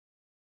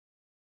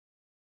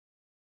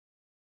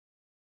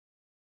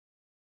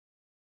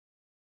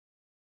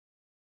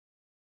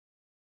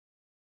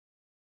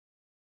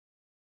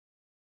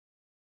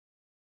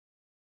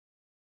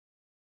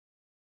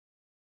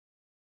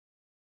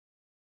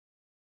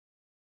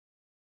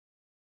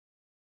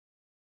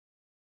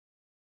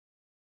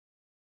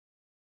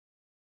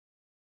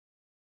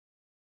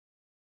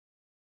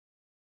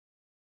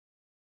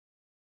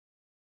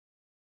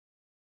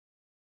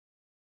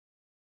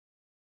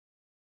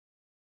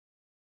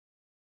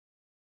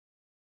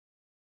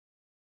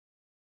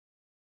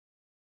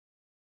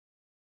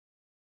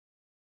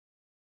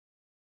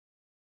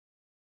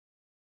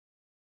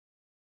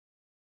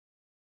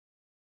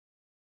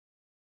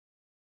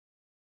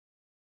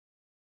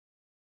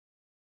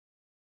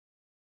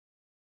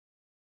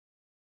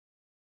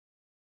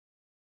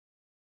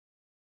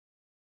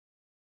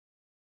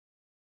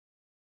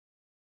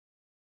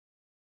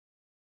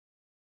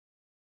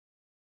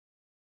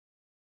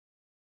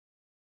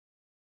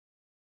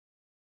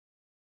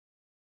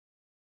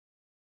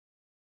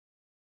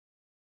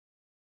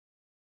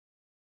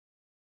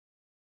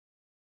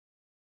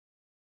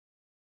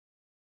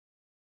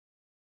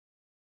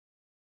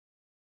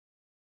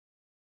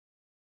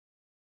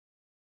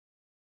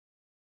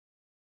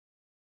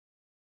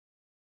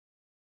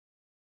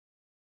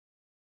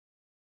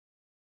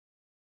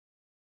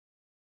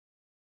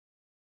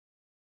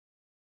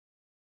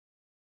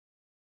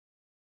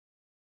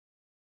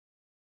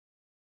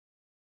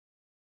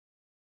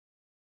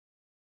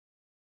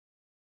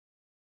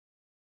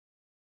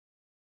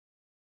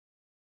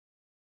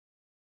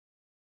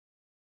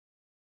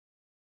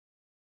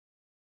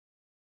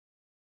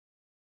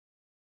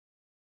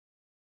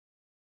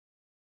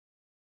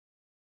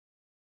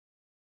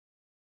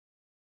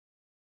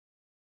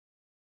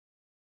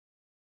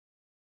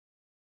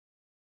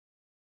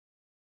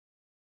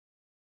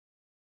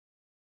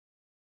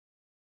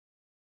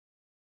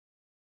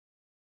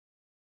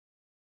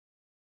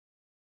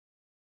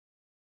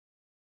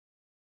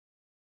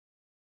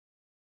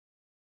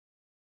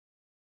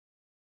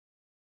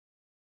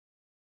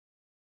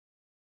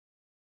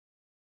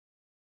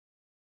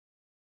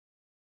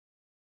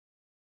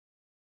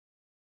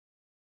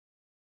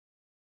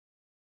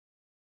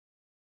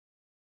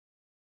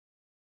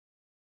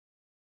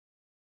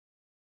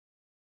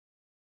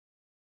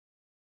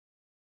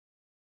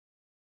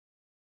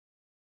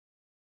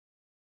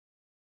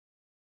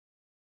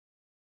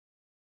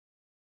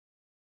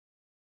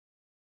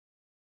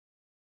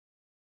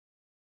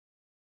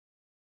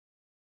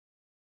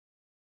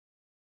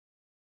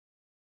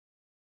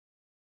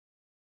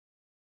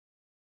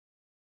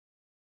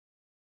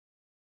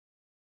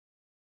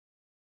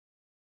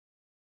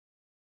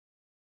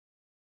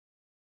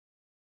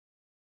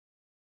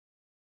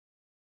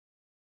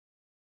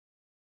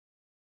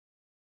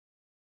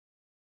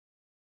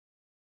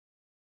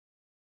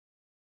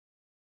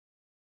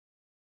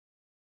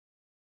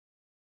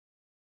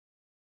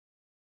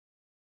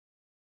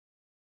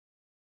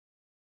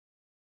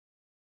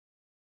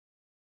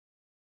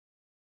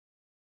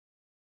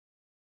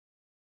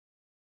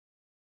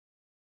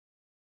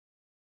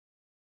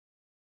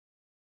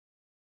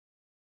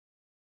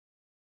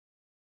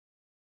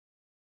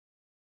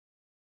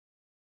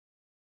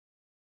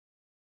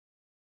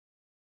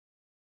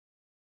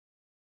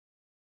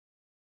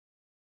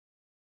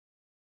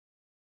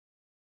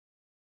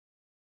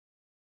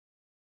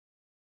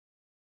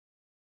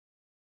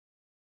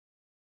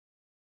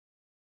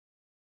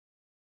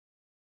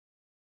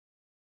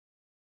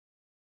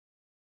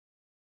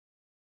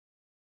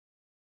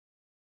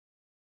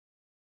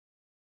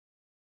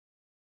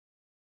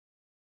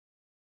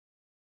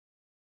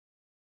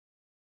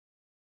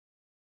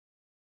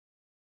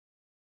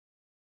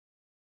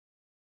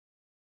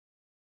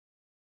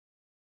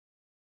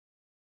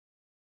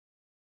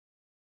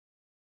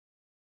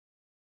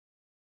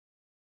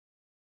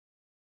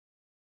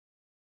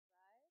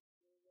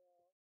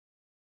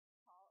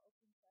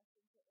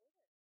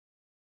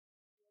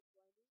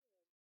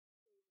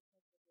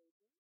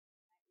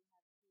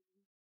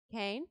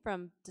Kane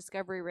from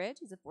Discovery Ridge.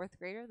 He's a fourth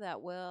grader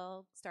that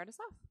will start us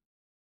off.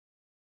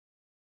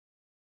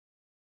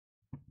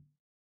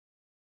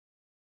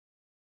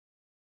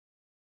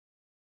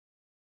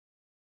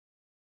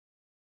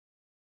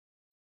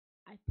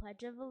 I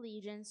pledge of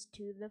allegiance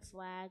to the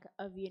flag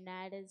of the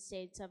United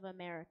States of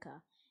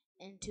America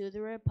and to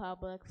the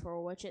republic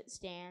for which it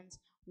stands,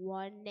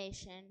 one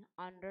nation,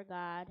 under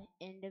God,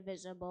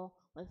 indivisible,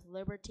 with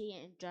liberty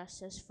and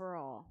justice for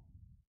all.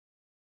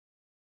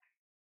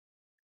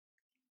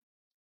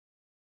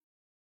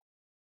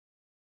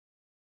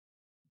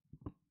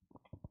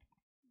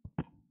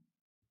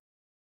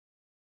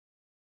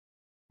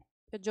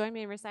 Could join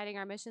me in reciting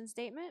our mission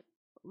statement,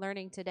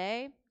 learning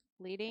today,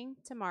 leading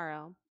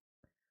tomorrow.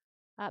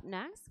 Up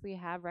next, we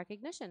have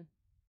recognition.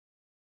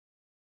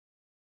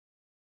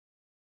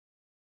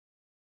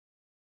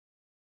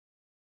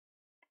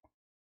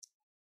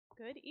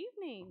 Good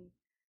evening.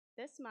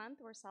 This month,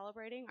 we're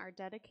celebrating our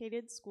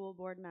dedicated school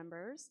board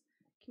members.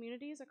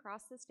 Communities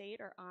across the state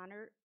are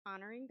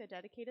honoring the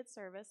dedicated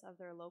service of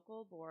their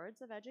local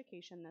boards of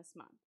education this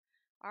month.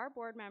 Our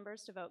board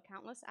members devote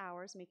countless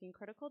hours making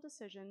critical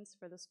decisions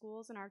for the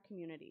schools in our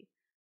community.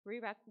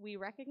 We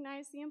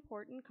recognize the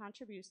important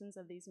contributions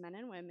of these men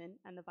and women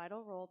and the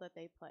vital role that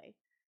they play.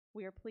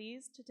 We are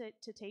pleased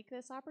to take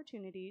this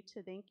opportunity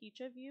to thank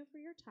each of you for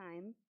your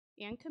time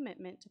and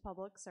commitment to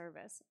public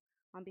service.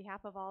 On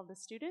behalf of all of the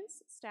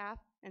students, staff,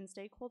 and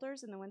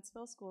stakeholders in the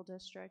Wentzville School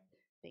District,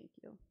 thank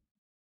you.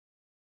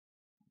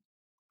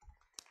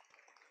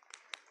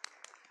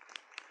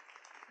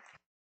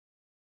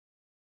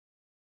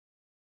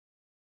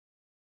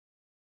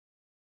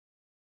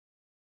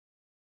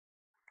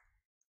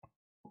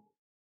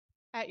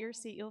 At your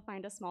seat, you'll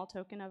find a small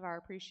token of our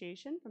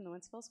appreciation from the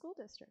Wentzville School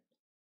District.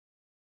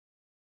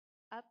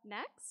 Up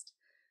next,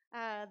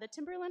 the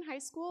Timberland High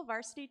School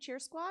Varsity Cheer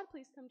Squad,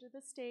 please come to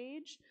the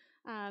stage.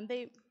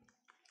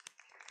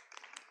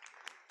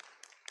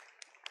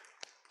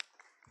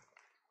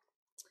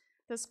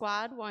 The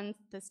squad won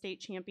the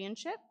state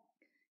championship,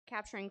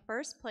 capturing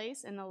first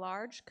place in the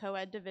large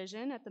co-ed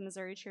division at the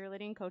Missouri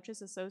Cheerleading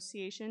Coaches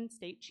Association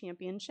State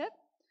Championship.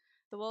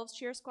 The Wolves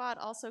Cheer Squad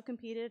also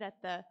competed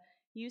at the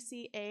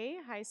UCA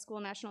High School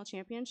National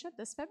Championship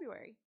this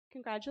February.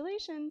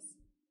 Congratulations.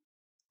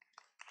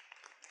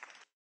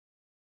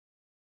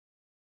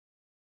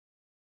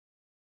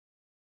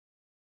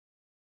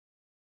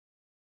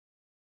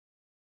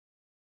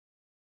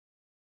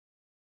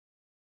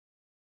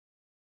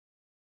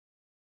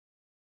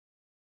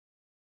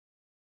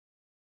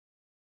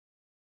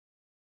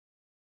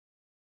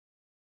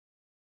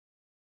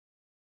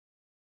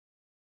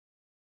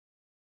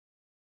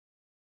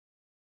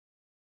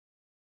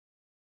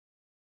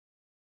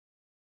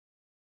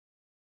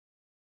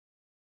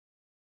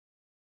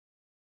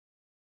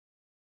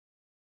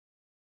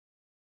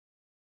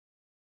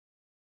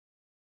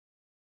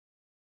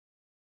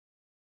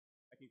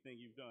 Thing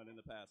you've done in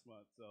the past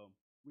month. So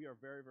we are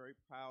very, very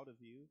proud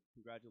of you.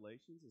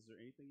 Congratulations. Is there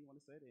anything you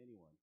want to say to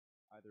anyone,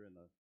 either in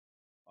the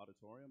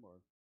auditorium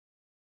or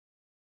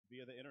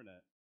via the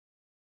internet?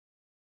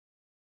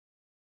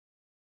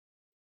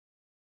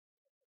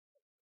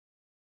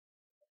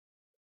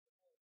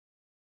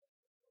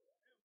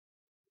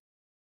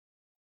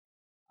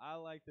 I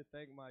like to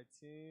thank my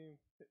team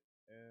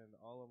and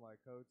all of my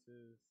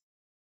coaches,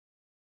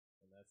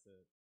 and that's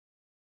it.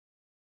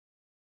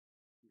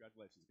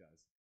 Congratulations,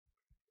 guys.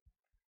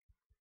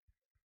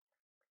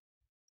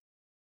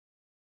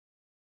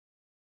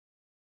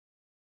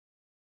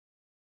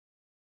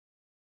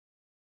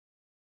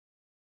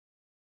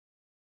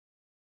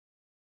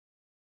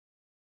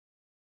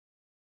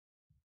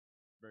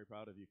 Very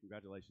proud of you.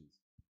 Congratulations.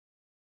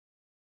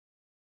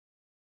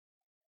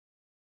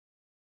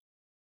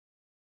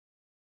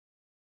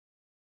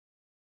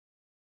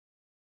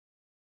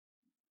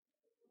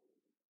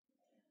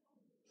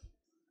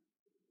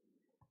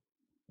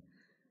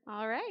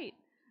 All right.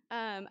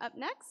 Up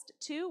next,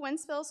 two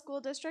Wentzville School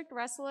District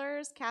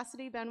wrestlers,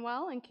 Cassidy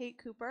Benwell and Kate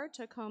Cooper,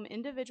 took home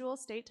individual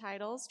state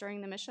titles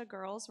during the Misha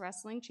Girls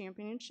Wrestling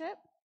Championship.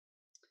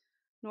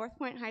 North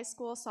Point High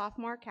School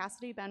sophomore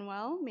Cassidy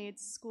Benwell made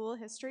school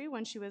history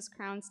when she was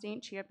crowned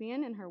state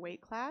champion in her weight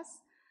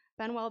class.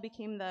 Benwell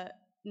became the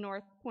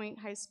North Point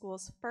High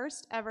School's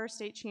first ever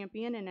state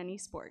champion in any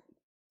sport.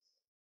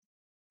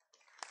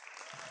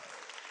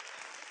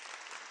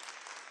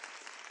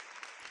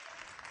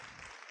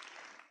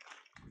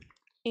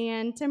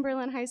 And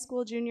Timberland High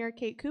School junior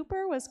Kate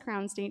Cooper was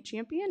crowned state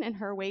champion in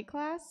her weight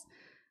class.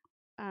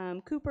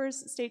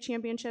 Cooper's state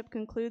championship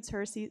concludes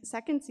her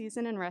second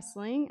season in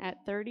wrestling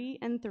at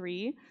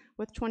 30-3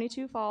 with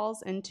 22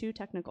 falls and 2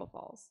 technical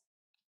falls.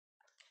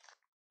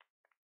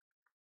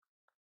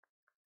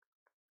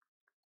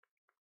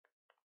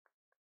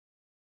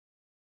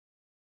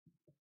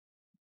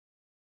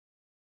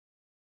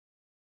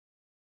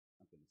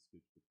 I'm going to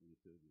scooch between the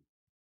two of you.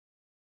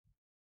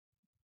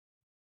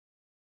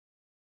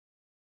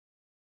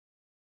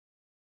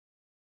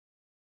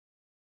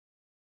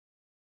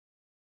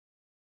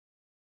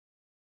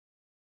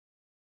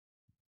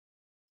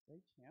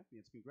 State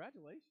champions.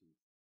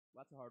 Congratulations.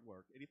 Lots of hard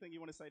work. Anything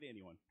you want to say to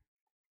anyone?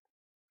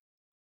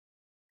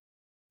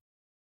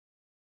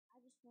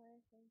 I just want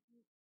to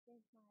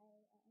thank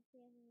my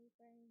family,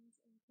 friends,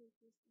 and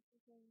teachers for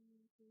supporting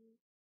me through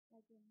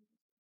my journey.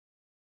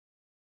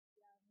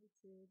 Yeah, me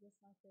too. Just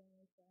my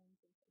family,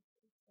 friends, and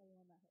coaches.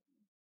 Everyone that helped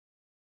me.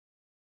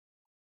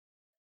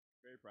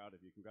 Very proud of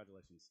you.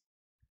 Congratulations.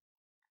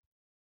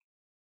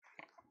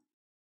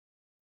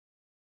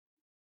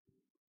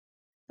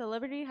 The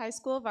Liberty High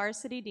School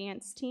varsity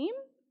dance team,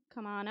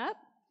 come on up.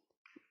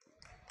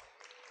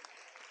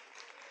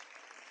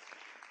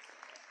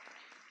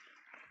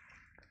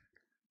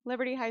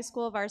 Liberty High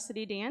School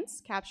varsity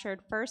dance captured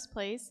first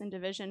place in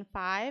Division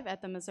 5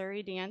 at the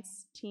Missouri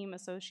Dance Team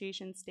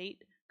Association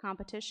state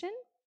competition.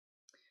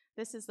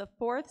 This is the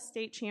 4th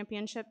state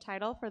championship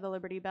title for the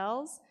Liberty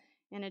Belles.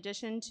 In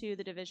addition to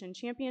the division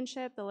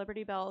championship, the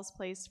Liberty Belles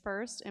placed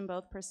first in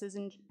both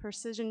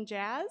precision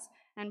jazz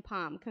and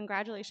pom.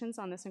 Congratulations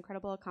on this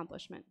incredible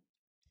accomplishment.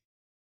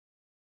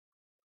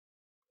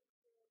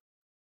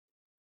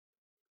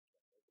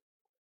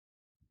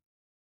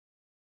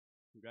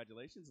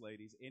 Congratulations,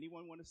 ladies.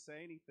 Anyone want to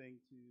say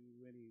anything to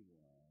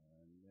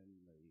anyone in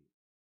the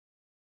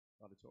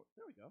auditorium?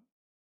 There we go.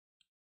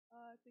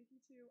 Thank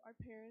you to our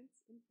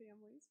parents and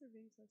families for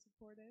being so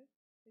supportive.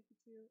 Thank you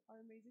to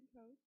our amazing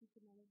coach. We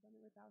could not have done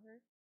it without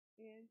her.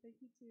 And thank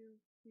you to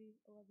the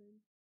 11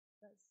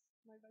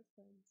 my best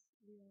friends.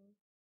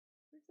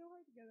 We're so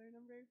hard together, and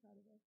I'm very proud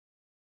of us.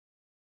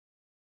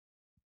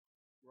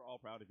 We're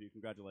all proud of you.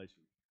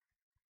 Congratulations.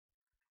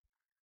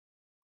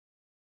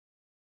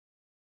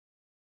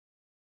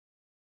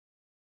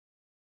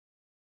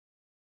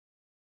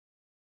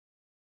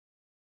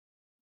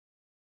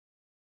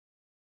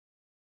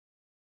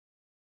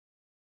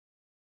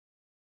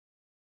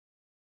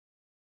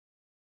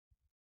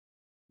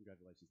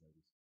 Congratulations,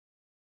 ladies.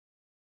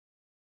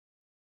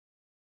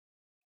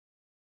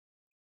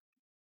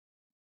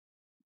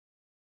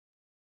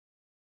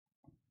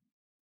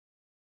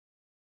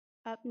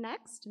 Up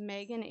next,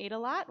 Megan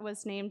Adelot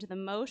was named the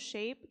Mo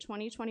Shape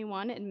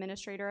 2021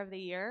 Administrator of the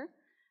Year.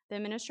 The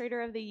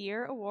Administrator of the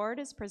Year award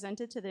is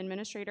presented to the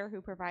administrator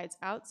who provides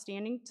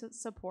outstanding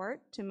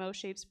support to Mo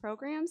Shape's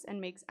programs and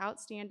makes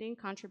outstanding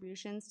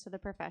contributions to the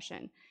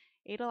profession.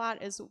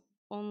 Adelot is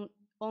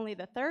only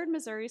the 3rd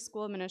Missouri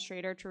school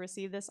administrator to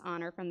receive this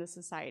honor from the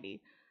society.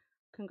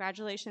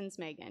 Congratulations,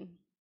 Megan.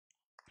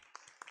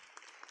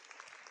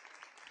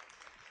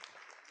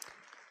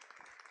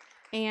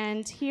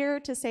 And here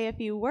to say a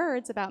few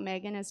words about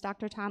Megan is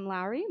Dr. Tom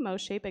Lowry, Mo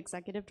Shape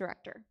Executive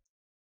Director.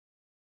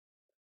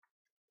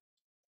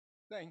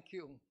 Thank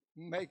you.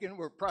 Megan,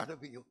 we're proud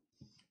of you.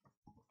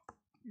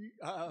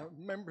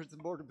 Members of the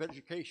Board of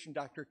Education,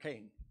 Dr.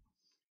 Kane.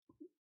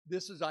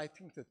 This is, I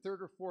think, the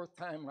 3rd or 4th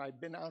time I've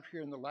been out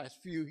here in the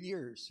last few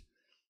years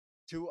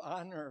to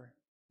honor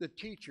the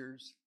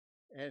teachers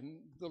and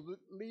the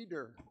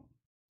leader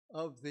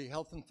of the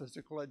health and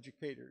physical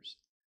educators.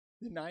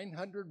 The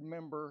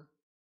 900-member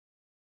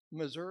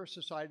Missouri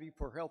Society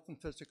for Health and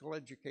Physical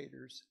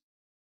Educators,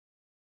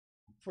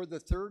 for the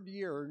 3rd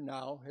year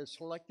now, has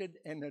selected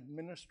an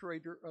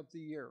Administrator of the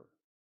Year.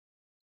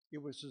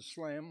 It was a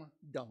slam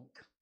dunk.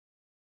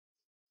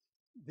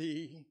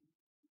 The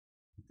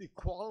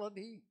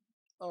quality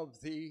of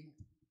the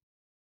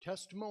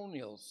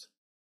testimonials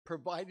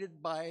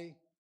provided by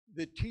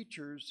the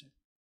teachers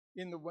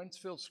in the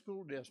Wentzville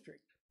School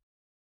District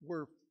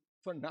were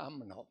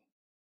phenomenal.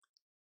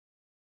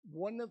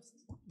 One of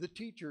the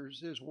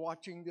teachers is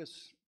watching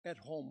this at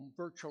home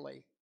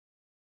virtually.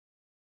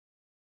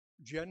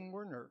 Jen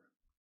Werner,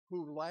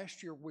 who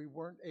last year we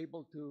weren't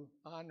able to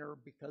honor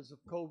because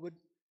of COVID,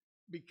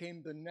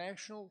 became the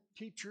National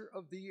Teacher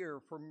of the Year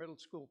for middle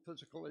school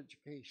physical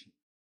education.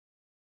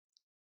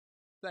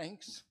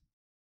 Thanks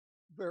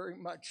very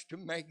much to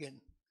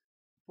Megan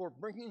for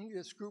bringing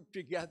this group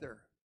together,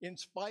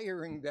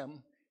 inspiring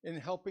them,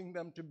 and helping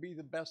them to be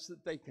the best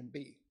that they can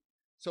be.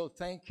 So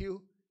thank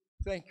you.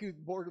 Thank you,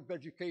 Board of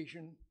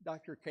Education,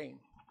 Dr. Kane.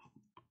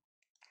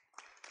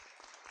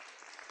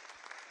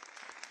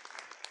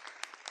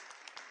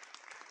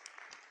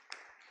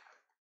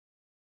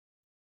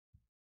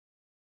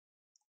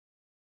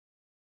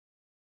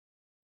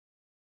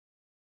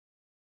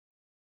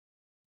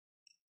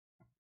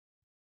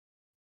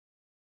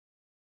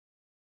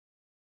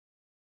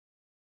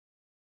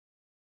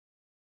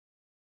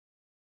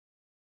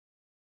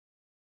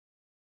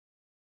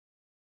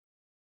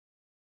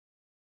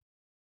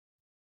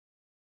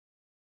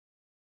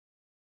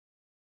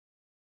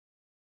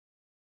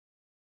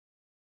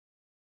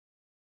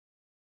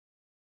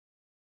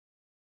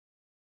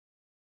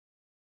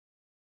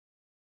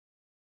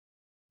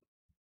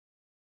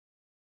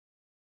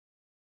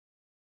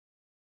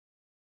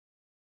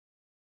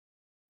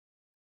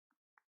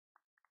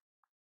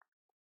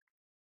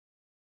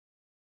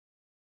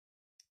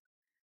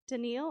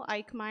 Danielle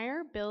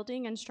Eichmeyer,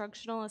 Building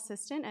Instructional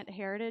Assistant at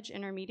Heritage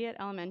Intermediate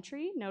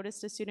Elementary,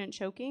 noticed a student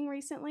choking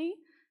recently.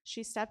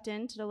 She stepped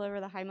in to deliver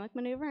the Heimlich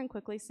maneuver and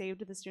quickly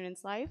saved the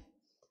student's life.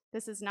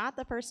 This is not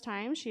the first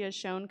time she has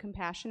shown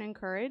compassion and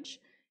courage.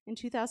 In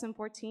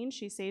 2014,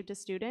 she saved a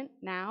student,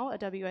 now a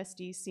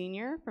WSD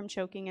senior, from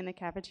choking in the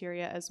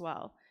cafeteria as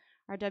well.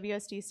 Our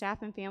WSD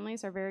staff and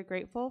families are very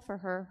grateful for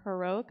her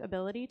heroic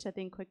ability to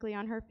think quickly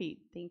on her feet.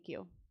 Thank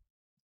you.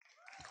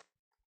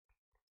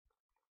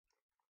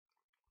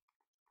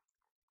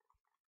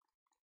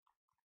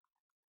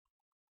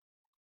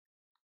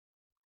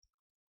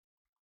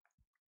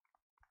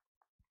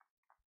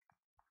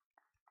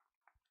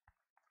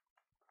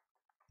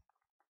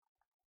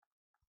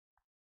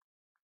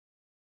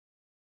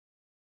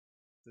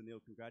 So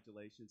Neil,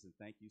 congratulations and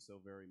thank you so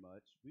very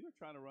much. We were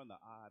trying to run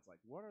the odds, like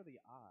what are the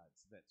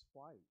odds that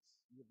twice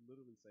you have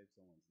literally saved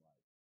someone's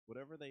life?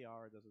 Whatever they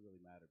are, it doesn't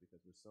really matter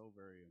because we're so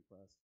very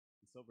impressed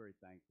and so very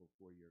thankful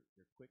for your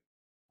quick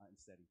and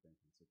steady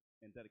thinking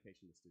and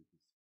dedication to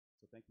students.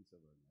 So thank you so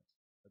very much.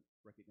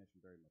 Recognition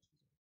very much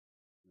deserved.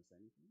 Want to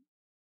say anything?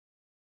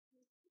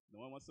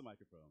 No one wants the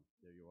microphone.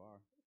 There you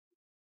are.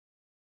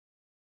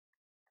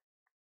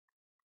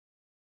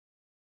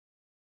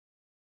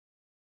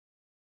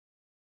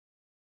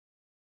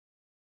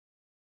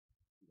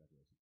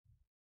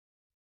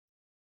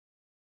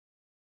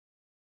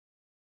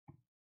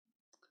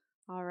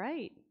 All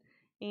right.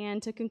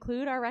 And to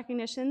conclude our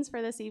recognitions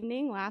for this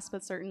evening, last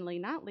but certainly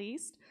not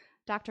least,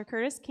 Dr.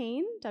 Curtis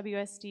Kane,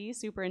 WSD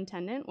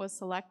Superintendent, was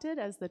selected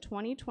as the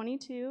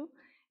 2022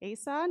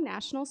 ASA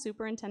National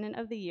Superintendent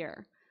of the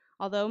Year.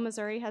 Although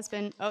Missouri has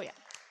been, oh yeah.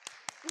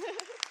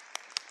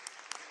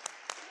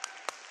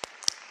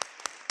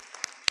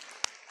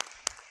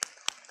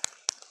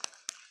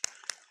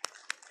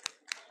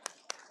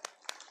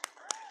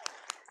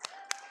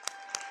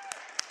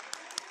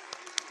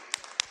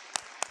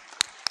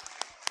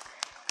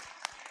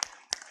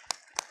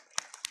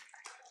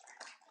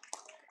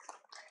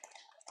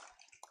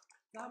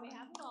 So on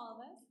behalf of all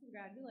of us,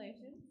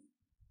 congratulations.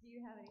 Do you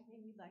have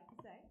anything you'd like to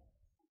say?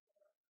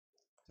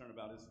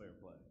 Turnabout is fair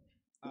play.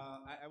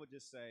 I would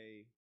just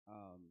say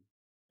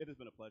it has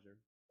been a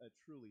pleasure,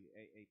 truly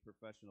a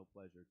professional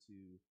pleasure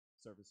to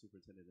serve as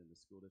superintendent in the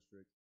school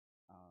district.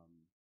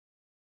 I'm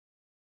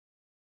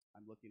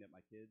looking at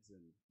my kids,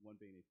 and one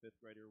being a fifth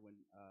grader when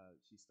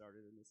she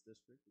started in this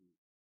district, and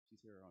she's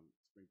here on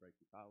spring break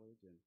from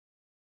college, and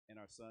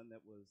our son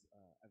that was,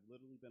 I've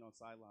literally been on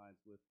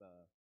sidelines with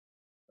a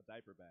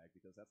diaper bag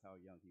because that's how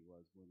young he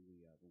was when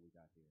we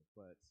got here.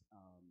 But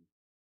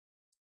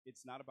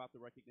it's not about the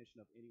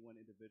recognition of any one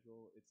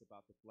individual. It's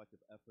about the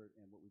collective effort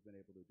and what we've been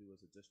able to do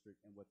as a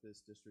district and what this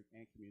district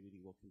and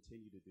community will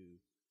continue to do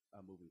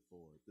moving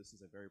forward. This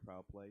is a very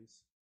proud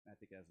place, and I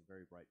think it has a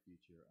very bright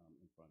future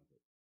in front of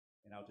it.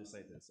 And I'll just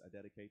say this, I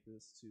dedicate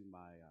this to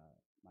my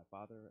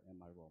father and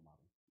my role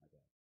model, my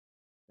dad.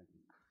 Thank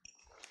you.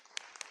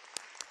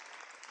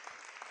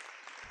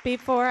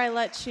 Before I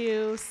let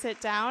you sit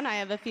down, I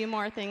have a few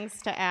more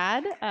things to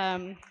add.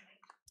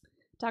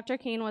 Dr.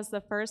 Kane was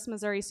the first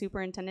Missouri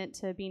superintendent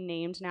to be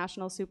named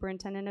National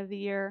Superintendent of the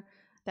Year.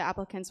 The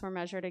applicants were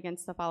measured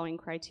against the following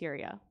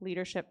criteria: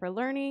 leadership for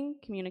learning,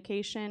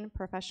 communication,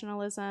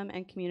 professionalism,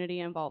 and community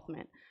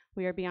involvement.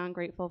 We are beyond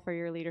grateful for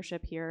your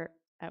leadership here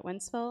at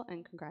Wentzville,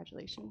 and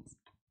congratulations.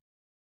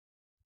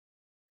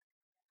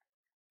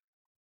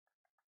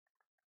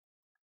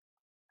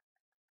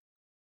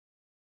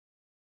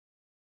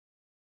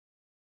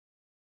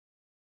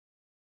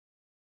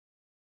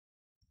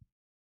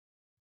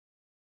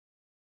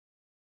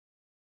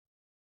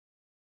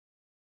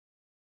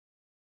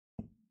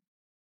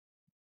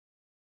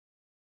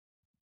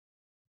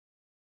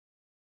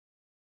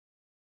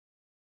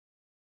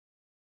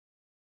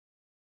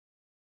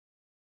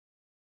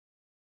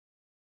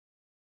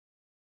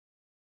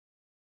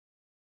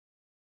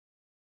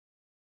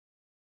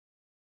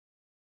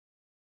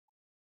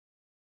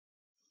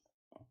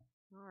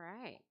 All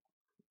right.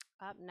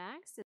 Up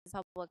next is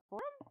public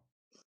forum.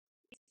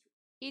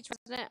 Each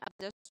resident of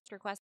the district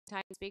requesting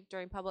time to speak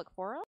during public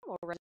forum will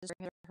register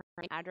his or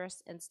her name,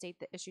 address, and state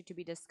the issue to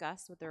be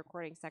discussed with the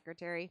recording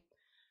secretary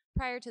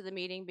prior to the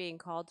meeting being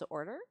called to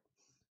order.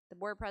 The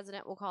board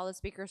president will call the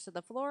speakers to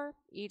the floor.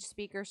 Each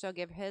speaker shall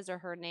give his or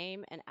her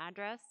name and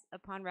address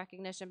upon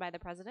recognition by the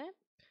president.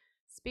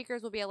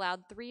 Speakers will be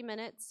allowed 3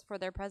 minutes for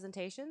their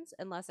presentations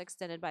unless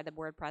extended by the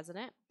board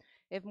president.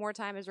 If more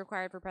time is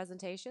required for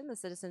presentation, the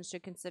citizens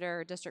should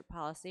consider district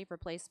policy for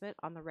placement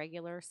on the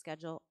regular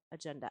schedule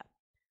agenda.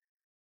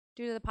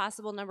 Due to the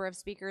possible number of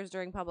speakers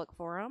during public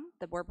forum,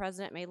 the board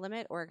president may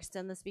limit or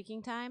extend the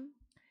speaking time.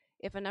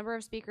 If a number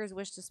of speakers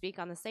wish to speak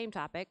on the same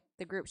topic,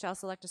 the group shall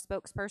select a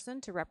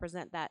spokesperson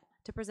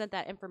to present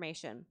that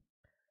information.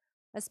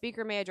 A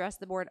speaker may address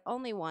the board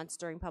only once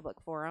during public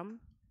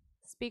forum.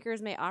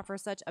 Speakers may offer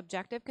such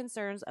objective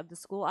concerns of the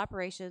school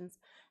operations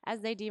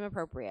as they deem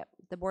appropriate.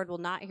 The board will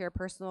not hear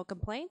personal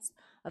complaints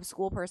of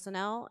school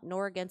personnel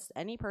nor against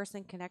any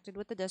person connected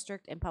with the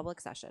district in public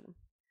session.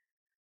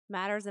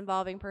 Matters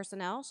involving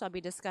personnel shall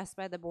be discussed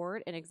by the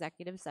board in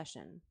executive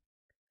session.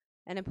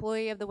 An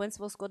employee of the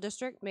Wentzville School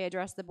District may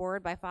address the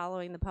board by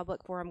following the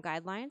public forum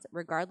guidelines,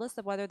 regardless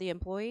of whether the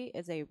employee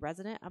is a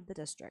resident of the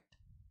district.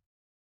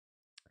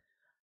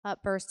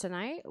 Up first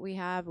tonight, we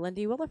have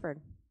Lindy Williford.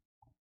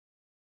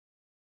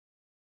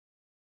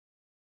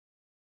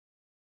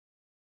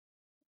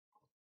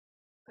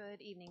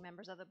 Good evening,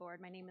 members of the board.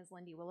 My name is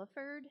Lindy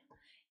Williford.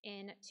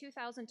 In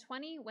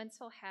 2020,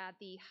 Wentzville had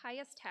the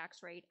highest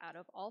tax rate out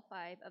of all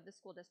 5 of the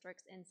school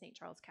districts in St.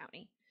 Charles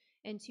County.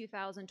 In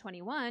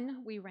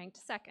 2021, we ranked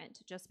second,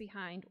 just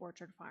behind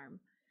Orchard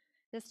Farm.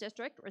 This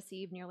district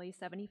received nearly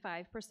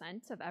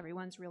 75% of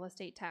everyone's real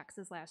estate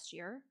taxes last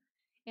year,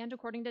 and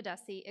according to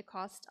DESE, it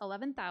cost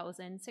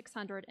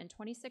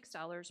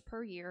 $11,626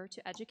 per year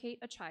to educate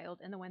a child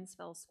in the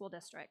Wentzville School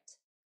District.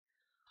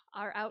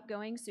 Our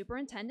outgoing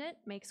superintendent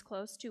makes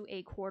close to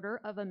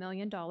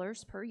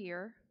 $250,000 per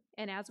year,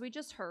 and as we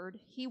just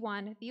heard, he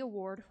won the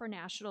award for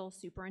National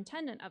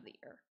Superintendent of the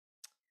Year.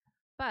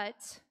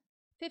 But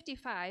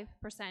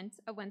 55%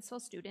 of Wentzville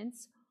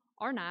students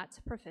are not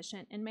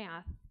proficient in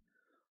math.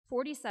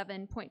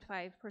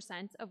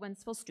 47.5% of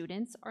Wentzville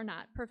students are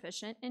not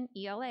proficient in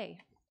ELA.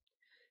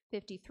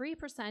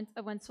 53%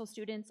 of Wentzville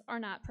students are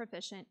not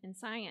proficient in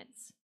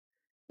science.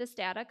 This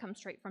data comes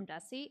straight from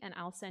DESE, and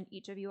I'll send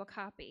each of you a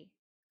copy.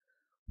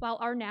 While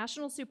our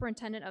National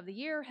Superintendent of the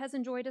Year has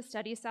enjoyed a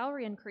steady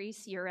salary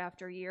increase year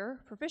after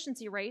year,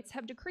 proficiency rates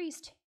have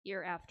decreased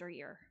year after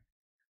year.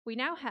 We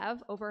now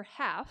have over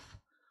half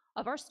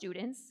of our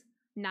students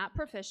not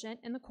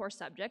proficient in the core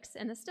subjects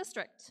in this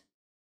district.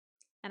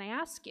 And I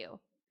ask you,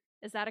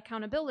 is that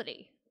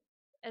accountability?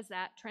 Is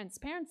that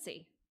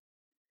transparency?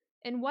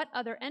 In what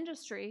other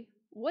industry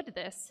would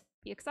this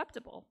be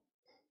acceptable?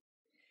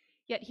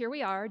 Yet here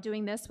we are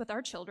doing this with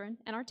our children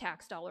and our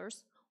tax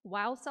dollars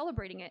while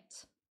celebrating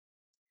it.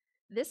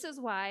 This is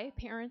why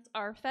parents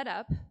are fed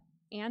up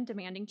and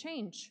demanding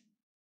change.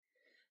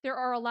 There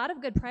are a lot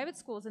of good private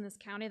schools in this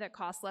county that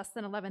cost less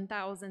than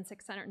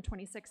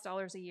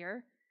 $11,626 a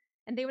year,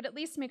 and they would at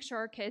least make sure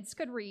our kids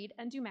could read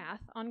and do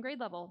math on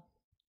grade level.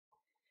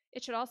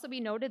 It should also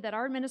be noted that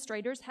our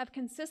administrators have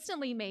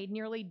consistently made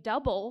nearly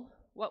double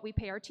what we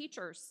pay our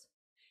teachers,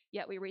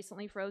 yet we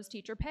recently froze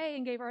teacher pay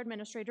and gave our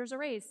administrators a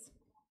raise.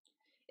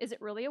 Is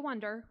it really a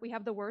wonder we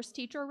have the worst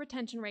teacher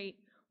retention rate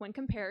when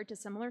compared to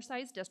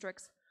similar-sized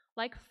districts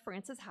like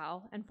Francis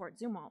Howell and Fort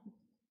Zumwalt?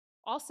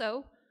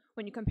 Also,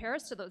 when you compare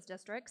us to those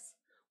districts,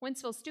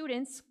 Wentzville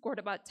students scored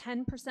about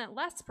 10%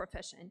 less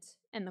proficient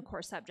in the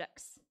core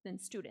subjects than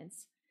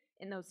students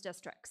in those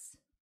districts.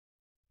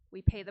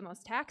 We pay the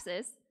most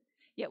taxes,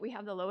 yet we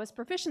have the lowest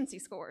proficiency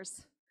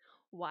scores.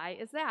 Why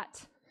is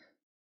that?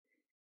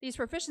 These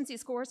proficiency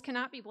scores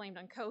cannot be blamed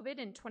on COVID.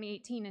 In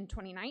 2018 and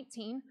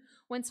 2019,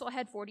 Wentzville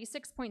had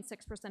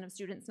 46.6% of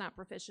students not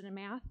proficient in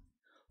math,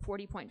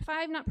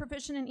 40.5% not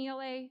proficient in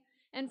ELA,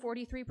 and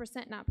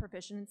 43% not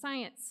proficient in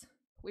science.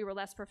 We were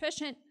less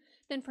proficient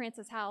than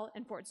Francis Howell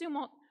and Fort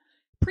Zumwalt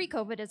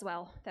pre-COVID as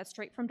well. That's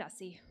straight from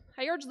DESE.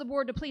 I urge the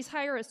board to please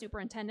hire a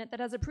superintendent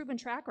that has a proven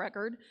track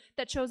record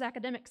that shows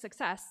academic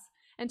success,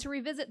 and to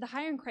revisit the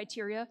hiring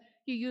criteria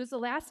you used the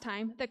last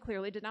time that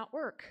clearly did not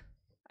work.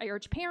 I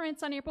urge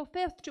parents on April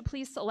 5th to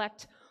please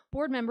select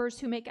board members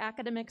who make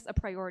academics a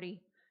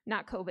priority,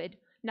 not COVID,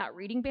 not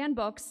reading banned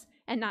books,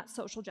 and not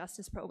social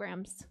justice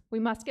programs. We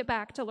must get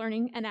back to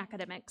learning and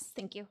academics.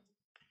 Thank you.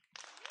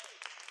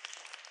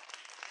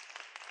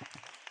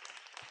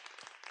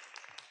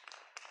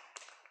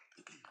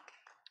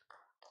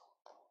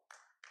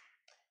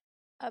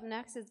 Up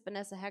next is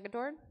Vanessa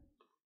Hagedorn.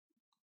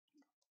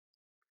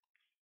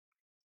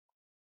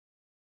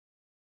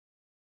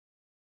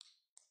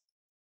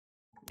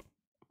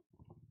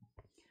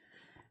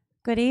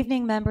 Good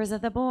evening, members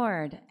of the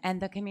board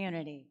and the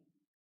community.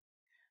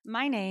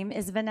 My name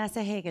is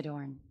Vanessa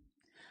Hagedorn.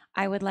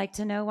 I would like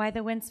to know why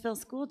the Wentzville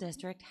School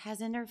District has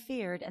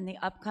interfered in the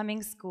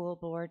upcoming school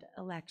board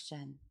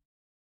election.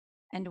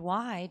 And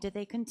why did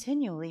they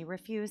continually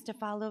refuse to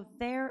follow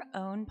their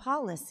own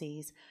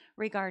policies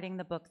regarding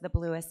the book The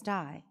Bluest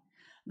Eye,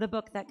 the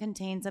book that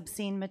contains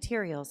obscene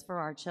materials for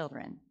our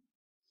children?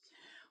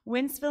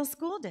 Wentzville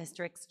School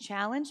District's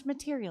Challenge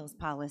Materials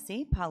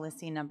Policy,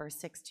 policy number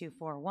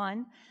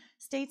 6241,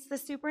 states the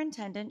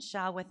superintendent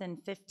shall, within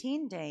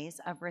 15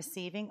 days of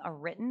receiving a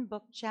written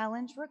book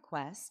challenge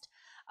request,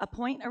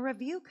 appoint a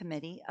review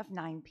committee of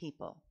 9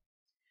 people.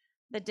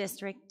 The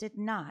district did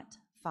not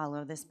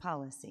follow this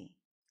policy.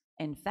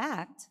 In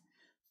fact,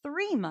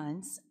 3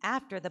 months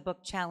after the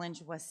book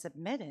challenge was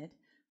submitted,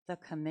 the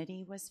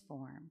committee was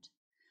formed.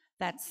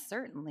 That's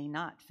certainly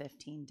not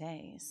 15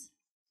 days.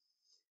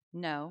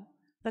 No,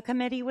 the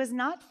committee was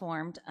not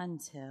formed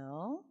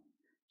until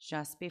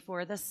just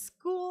before the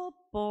school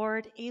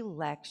board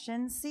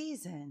election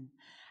season.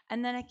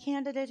 And then a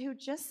candidate who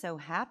just so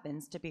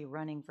happens to be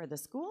running for the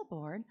school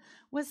board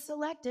was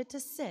selected to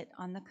sit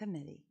on the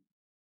committee.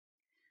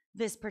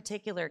 This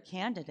particular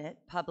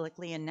candidate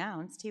publicly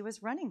announced he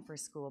was running for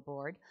school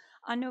board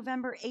on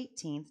November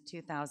 18th,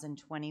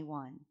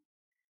 2021.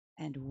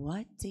 And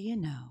what do you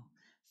know?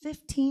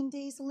 15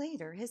 days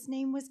later, his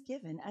name was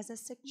given as a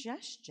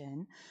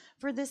suggestion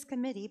for this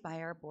committee by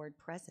our board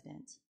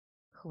president.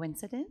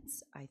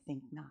 Coincidence? I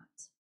think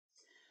not.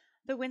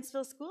 The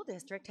Wentzville School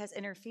District has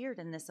interfered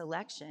in this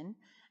election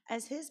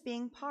as his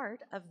being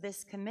part of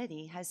this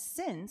committee has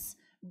since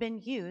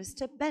been used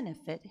to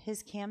benefit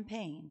his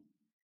campaign.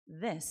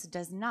 This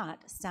does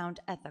not sound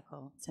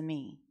ethical to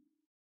me.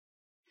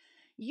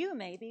 You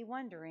may be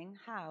wondering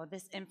how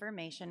this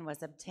information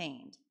was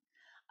obtained.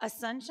 A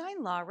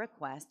Sunshine Law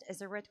request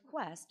is a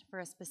request for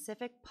a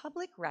specific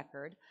public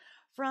record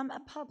from a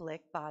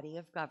public body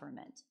of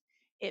government.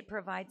 It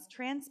provides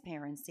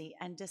transparency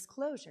and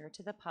disclosure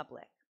to the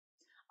public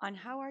on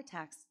how our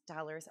tax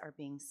dollars are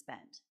being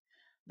spent.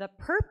 The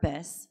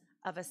purpose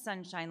of a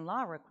Sunshine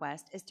Law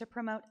request is to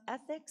promote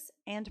ethics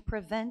and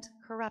prevent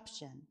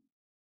corruption.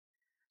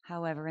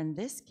 However, in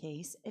this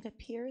case, it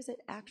appears it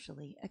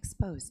actually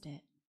exposed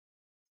it.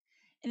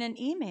 In an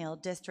email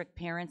district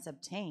parents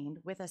obtained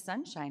with a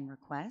Sunshine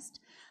request,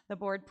 the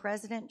board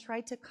president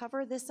tried to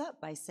cover this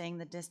up by saying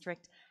the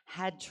district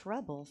had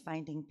trouble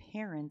finding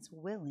parents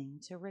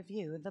willing to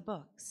review the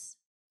books.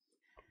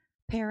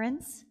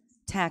 Parents,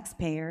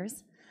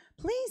 taxpayers,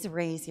 please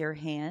raise your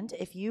hand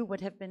if you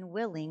would have been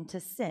willing to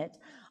sit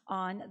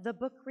on the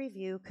book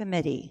review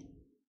committee.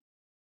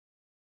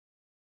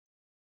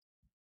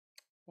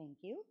 Thank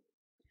you.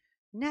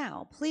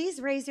 Now,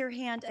 please raise your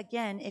hand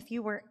again if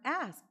you were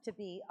asked to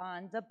be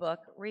on the book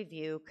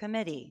review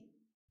committee.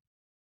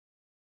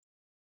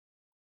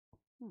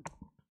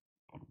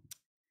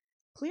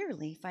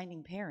 Clearly,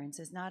 finding parents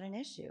is not an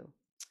issue.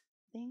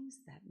 Things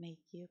that make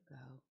you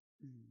go,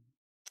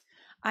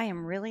 I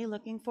am really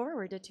looking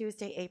forward to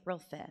Tuesday,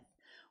 April 5th,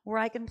 where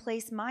I can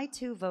place my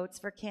 2 votes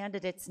for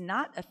candidates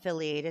not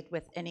affiliated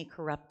with any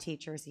corrupt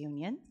teachers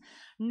union,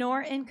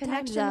 nor in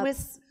connection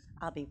with,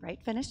 I'll be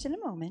right finished in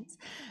a moment,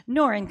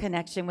 nor in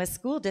connection with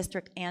school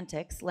district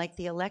antics like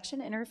the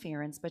election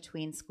interference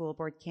between school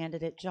board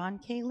candidate John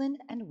Kalin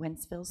and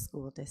Wentzville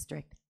School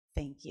District.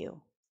 Thank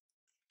you.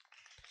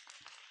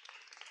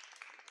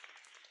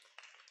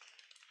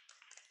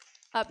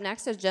 Up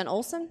next is Jen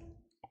Olson.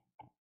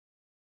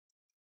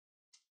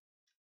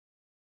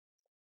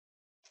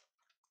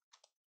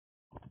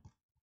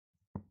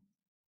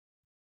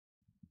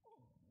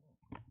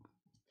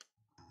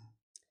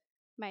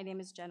 My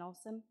name is Jen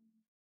Olson.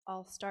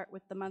 I'll start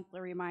with the monthly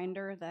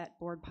reminder that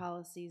Board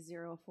Policy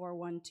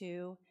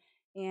 0412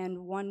 and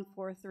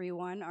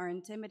 1431 are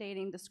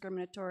intimidating,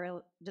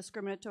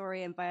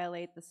 discriminatory, and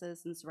violate the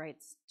citizens'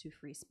 rights to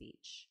free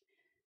speech.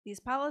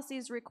 These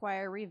policies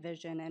require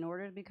revision in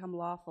order to become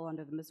lawful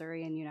under the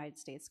Missouri and United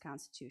States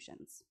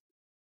Constitutions.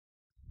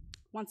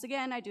 Once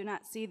again, I do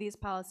not see these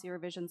policy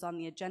revisions on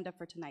the agenda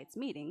for tonight's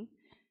meeting,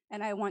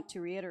 and I want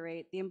to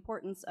reiterate the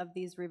importance of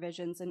these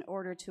revisions in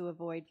order to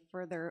avoid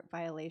further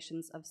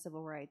violations of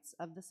civil rights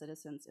of the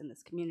citizens in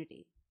this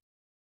community.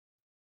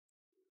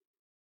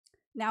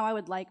 Now I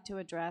would like to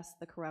address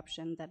the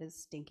corruption that is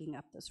stinking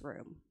up this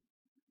room.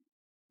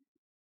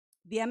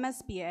 The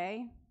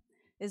MSBA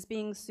is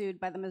being sued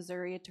by the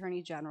Missouri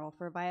Attorney General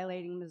for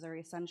violating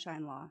Missouri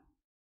Sunshine Law.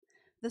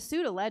 The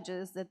suit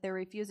alleges that they're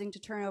refusing to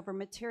turn over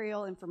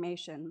material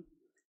information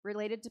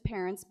related to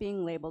parents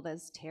being labeled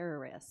as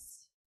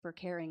terrorists for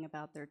caring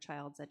about their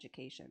child's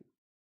education,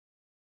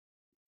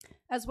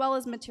 as well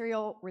as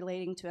material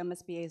relating to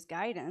MSBA's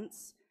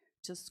guidance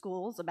to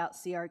schools about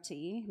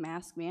CRT,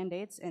 mask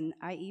mandates, and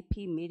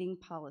IEP meeting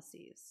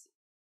policies.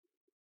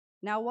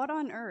 Now, what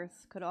on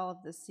earth could all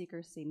of this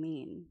secrecy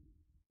mean?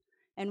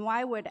 And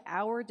why would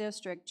our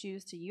district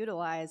choose to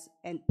utilize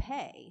and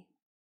pay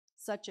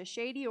such a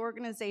shady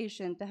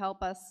organization to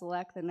help us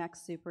select the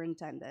next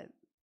superintendent?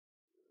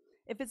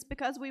 If it's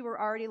because we were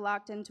already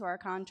locked into our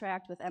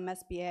contract with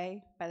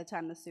MSBA by the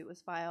time the suit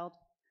was filed,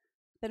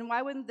 then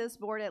why wouldn't this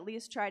board at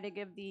least try to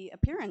give the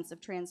appearance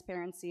of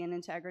transparency and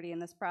integrity in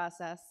this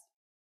process?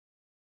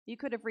 You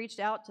could have reached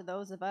out to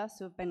those of us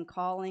who have been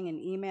calling and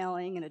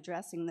emailing and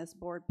addressing this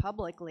board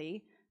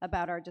publicly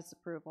about our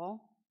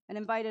disapproval and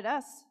invited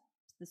us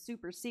to the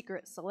super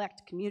secret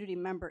select community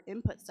member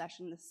input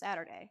session this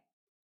Saturday.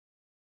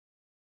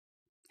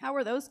 How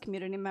were those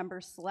community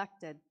members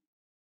selected?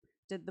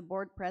 Did the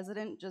board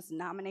president just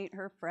nominate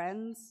her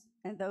friends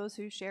and those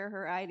who share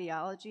her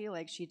ideology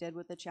like she did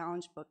with the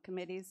challenge book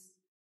committees?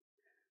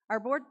 Our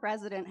board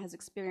president has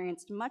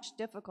experienced much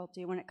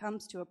difficulty when it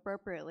comes to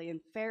appropriately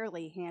and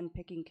fairly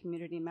handpicking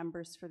community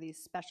members for these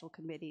special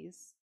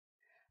committees.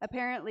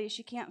 Apparently,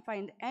 she can't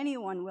find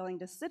anyone willing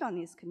to sit on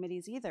these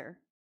committees either.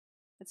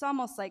 It's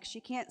almost like she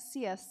can't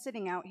see us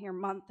sitting out here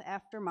month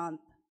after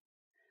month.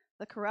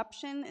 The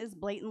corruption is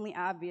blatantly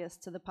obvious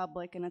to the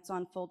public and it's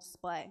on full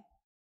display.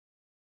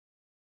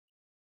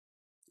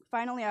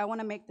 Finally, I want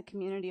to make the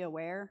community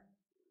aware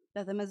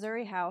that the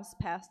Missouri House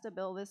passed a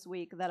bill this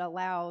week that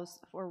allows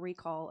for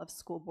recall of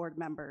school board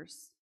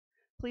members.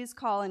 Please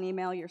call and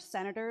email your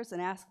senators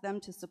and ask them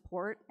to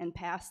support and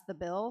pass the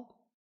bill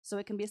so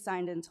it can be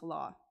signed into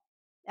law.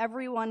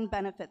 Everyone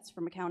benefits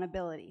from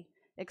accountability,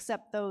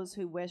 except those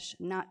who wish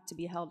not to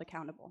be held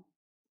accountable.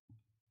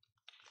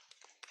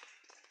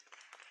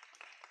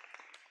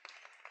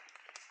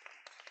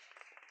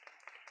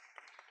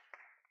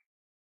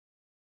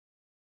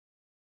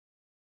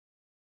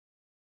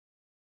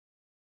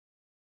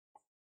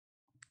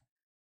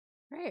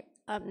 All right,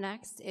 up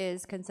next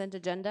is consent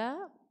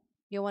agenda.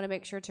 You'll want to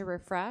make sure to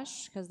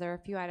refresh because there are a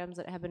few items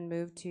that have been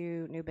moved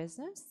to new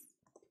business.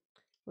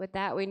 With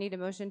that, we need a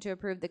motion to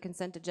approve the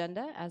consent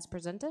agenda as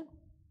presented.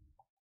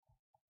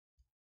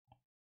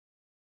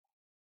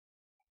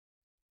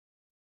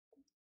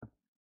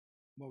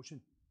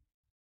 Motion.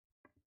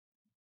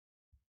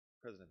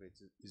 President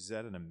Bates, is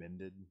that an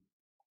amended?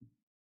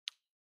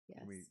 Yes.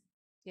 Can we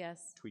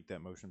Yes. tweak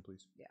that motion,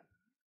 please? Yeah.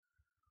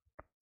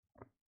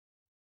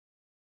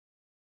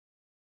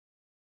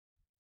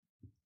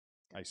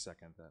 I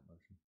second that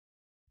motion.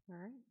 All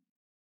right.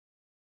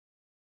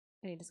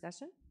 Any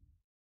discussion?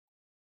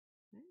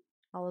 All right.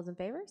 All those in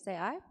favor, say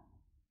aye.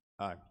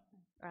 Aye.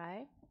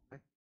 Aye.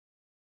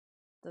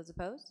 Those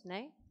opposed,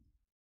 nay.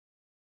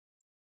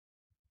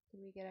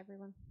 Did we get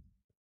everyone?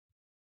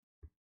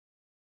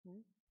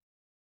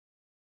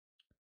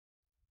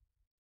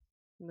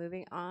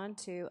 Moving on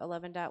to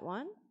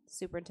 11.1,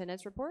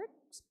 Superintendent's Report,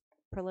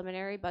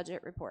 Preliminary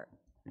Budget Report.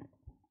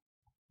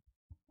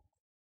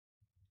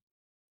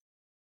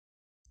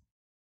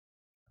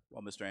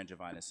 While Mr.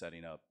 Angevine is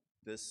setting up,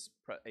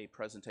 a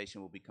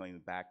presentation will be coming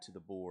back to the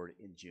board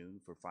in June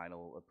for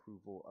final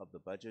approval of the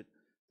budget.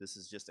 This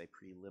is just a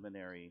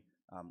preliminary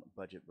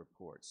budget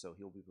report, so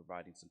he'll be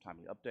providing some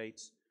timely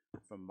updates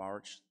from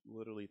March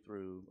literally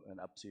through and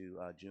up to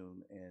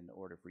June in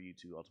order for you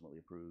to ultimately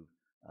approve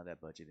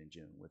that budget in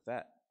June. With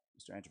that,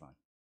 Mr. Angevine.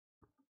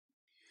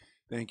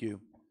 Thank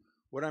you.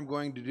 What I'm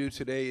going to do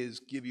today is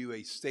give you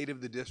a state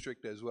of the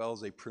district as well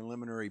as a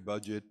preliminary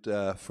budget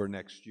for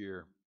next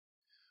year.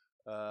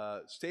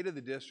 State of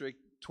the district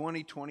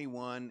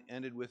 2021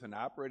 ended with an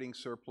operating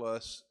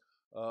surplus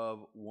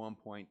of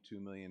 $1.2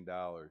 million.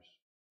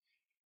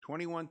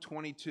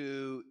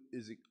 21-22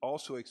 is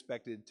also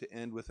expected to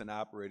end with an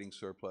operating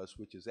surplus,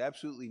 which is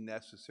absolutely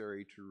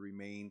necessary to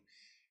remain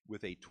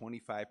with a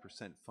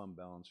 25% fund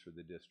balance for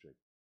the district.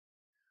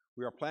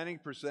 We are planning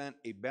to present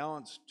a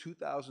balanced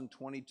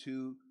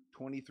 2022-23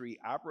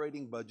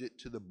 operating budget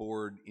to the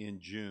board in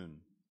June.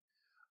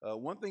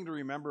 One thing to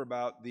remember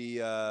about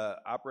the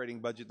operating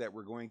budget that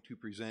we're going to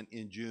present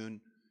in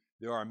June,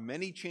 there are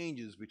many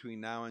changes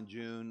between now and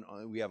June.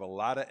 We have a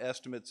lot of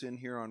estimates in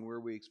here on where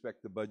we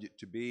expect the budget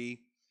to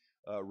be.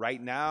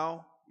 Right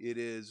now, it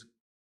is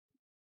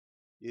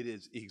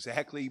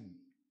exactly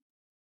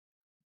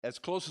as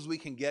close as we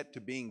can get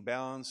to being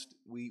balanced.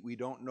 We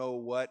don't know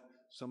what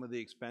some of the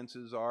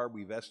expenses are.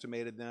 We've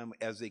estimated them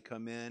as they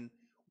come in.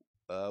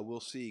 We'll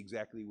see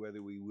exactly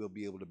whether we will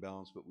be able to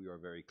balance, but we are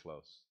very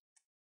close.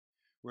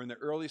 We're in the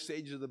early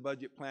stages of the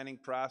budget planning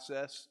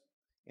process.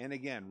 And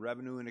again,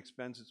 revenue and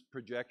expenses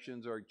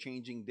projections are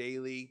changing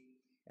daily,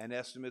 and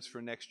estimates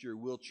for next year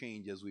will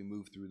change as we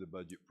move through the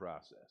budget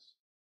process.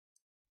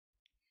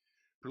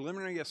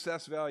 Preliminary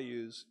assessed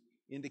values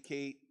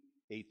indicate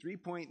a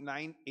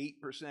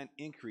 3.98%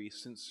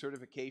 increase since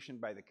certification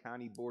by the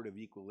County Board of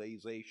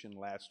Equalization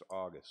last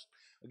August.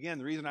 Again,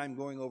 the reason I'm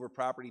going over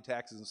property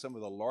taxes and some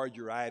of the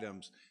larger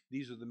items,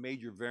 these are the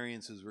major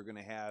variances we're going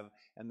to have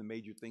and the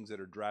major things that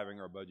are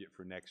driving our budget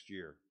for next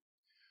year.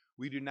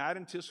 We do not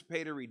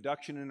anticipate a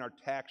reduction in our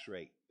tax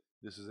rate.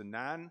 This is a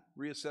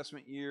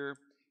non-reassessment year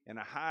and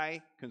a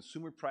high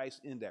consumer price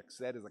index.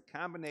 That is a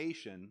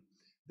combination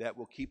that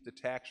will keep the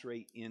tax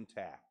rate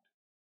intact.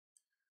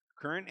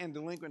 Current and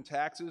delinquent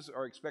taxes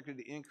are expected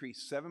to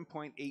increase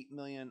 $7.8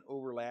 million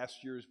over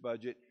last year's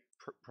budget,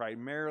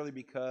 primarily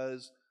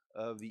because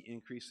of the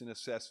increase in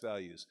assessed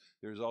values.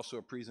 There's also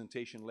a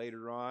presentation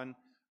later on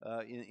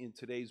in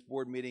today's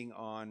board meeting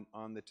on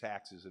the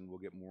taxes, and we'll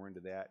get more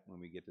into that when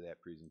we get to that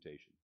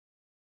presentation.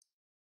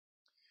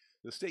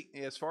 The state,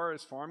 as far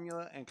as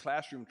formula and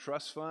classroom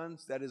trust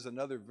funds, that is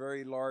another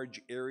very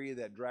large area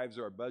that drives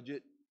our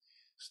budget.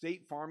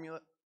 State formula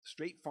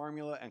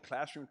and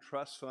classroom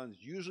trust funds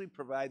usually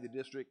provide the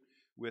district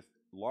with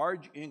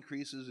large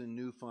increases in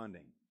new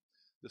funding.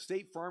 The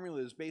state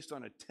formula is based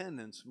on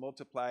attendance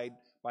multiplied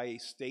by a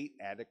state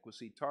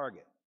adequacy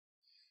target.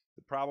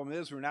 The problem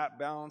is we're not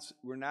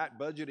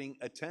budgeting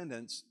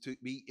attendance to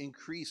be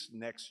increased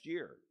next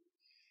year.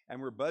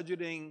 And we're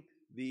budgeting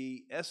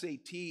the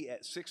SAT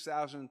at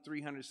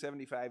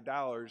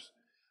 $6,375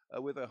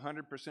 with a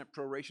 100%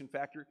 proration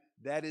factor.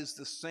 That is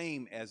the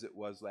same as it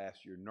was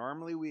last year.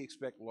 Normally we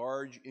expect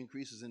large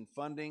increases in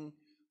funding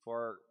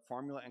for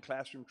formula and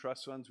classroom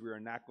trust funds. We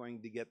are not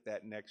going to get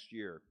that next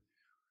year.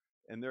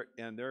 And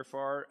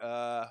therefore,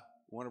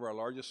 one of our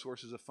largest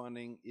sources of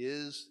funding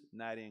is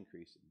not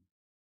increasing.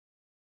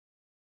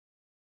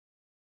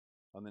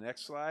 On the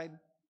next slide,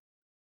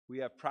 we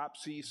have Prop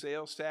C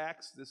sales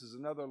tax. This is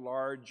another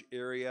large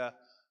area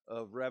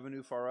of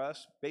revenue for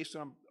us. Based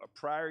on a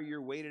prior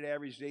year weighted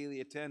average daily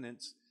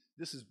attendance,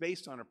 this is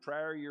based on a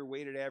prior year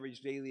weighted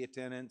average daily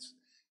attendance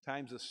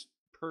times a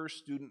per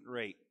student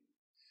rate.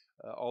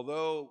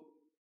 Although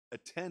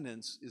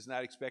attendance is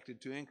not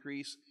expected to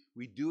increase,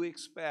 we do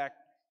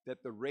expect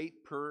that the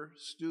rate per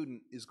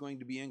student is going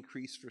to be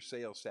increased for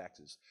sales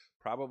taxes,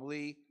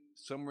 probably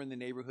somewhere in the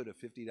neighborhood of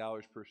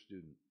 $50 per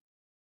student.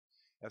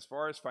 As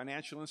far as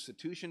financial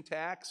institution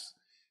tax,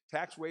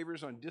 tax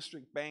waivers on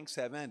district banks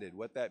have ended.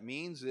 What that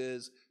means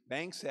is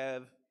banks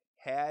have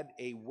had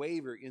a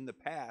waiver in the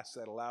past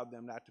that allowed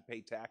them not to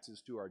pay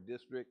taxes to our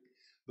district.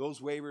 Those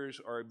waivers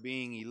are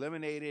being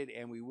eliminated,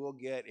 and we will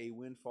get a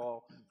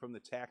windfall from the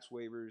tax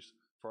waivers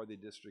for the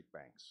district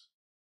banks.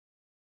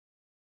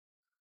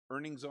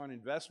 Earnings on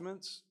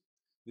investments.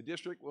 The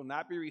district will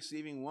not be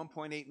receiving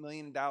 $1.8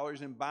 million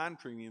in bond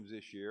premiums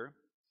this year.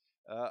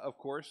 Of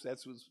course,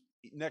 that's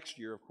next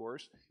year, of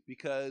course,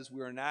 because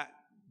we are not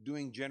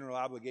doing general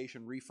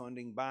obligation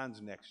refunding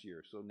bonds next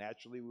year. So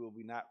naturally, we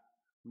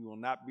will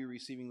not be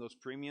receiving those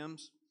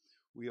premiums.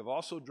 We have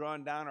also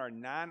drawn down our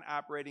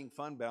non-operating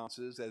fund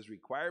balances as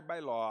required by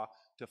law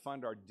to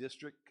fund our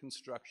district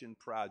construction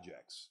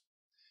projects.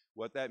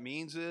 What that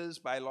means is,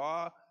 by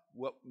law,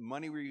 what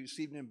money we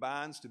received in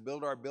bonds to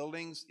build our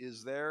buildings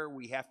is there.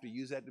 We have to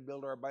use that to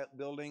build our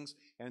buildings,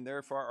 and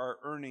therefore our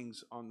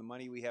earnings on the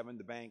money we have in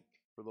the bank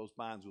for those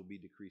bonds will be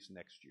decreased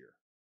next year.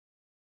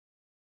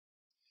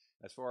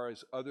 As far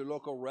as other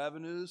local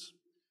revenues,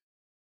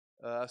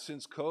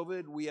 since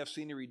COVID, we have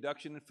seen a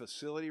reduction in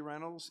facility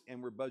rentals,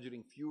 and we're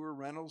budgeting fewer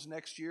rentals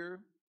next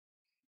year.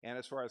 And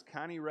as far as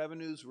county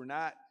revenues, we're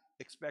not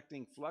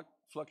expecting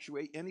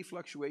any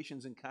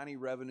fluctuations in county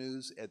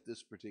revenues at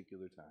this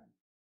particular time.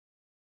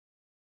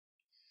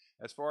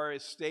 As far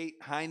as state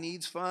high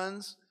needs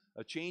funds,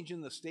 a change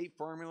in the state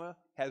formula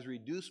has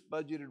reduced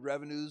budgeted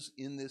revenues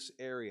in this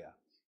area,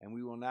 and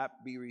we will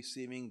not be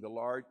receiving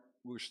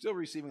we're still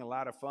receiving a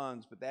lot of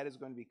funds, but that is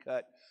going to be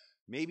cut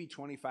maybe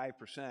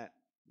 25%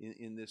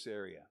 in this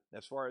area.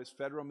 As far as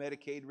federal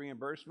Medicaid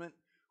reimbursement,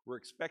 we're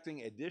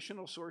expecting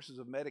additional sources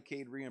of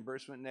Medicaid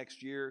reimbursement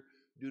next year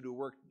due to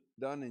work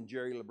done in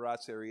Jerry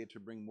LeBrat's area to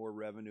bring more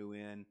revenue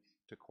in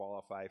to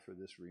qualify for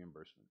this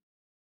reimbursement.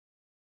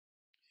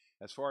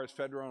 As far as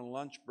federal and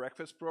lunch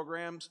breakfast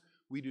programs,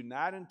 we do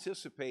not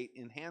anticipate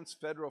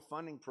enhanced federal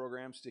funding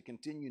programs to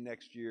continue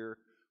next year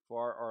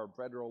for our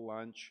federal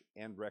lunch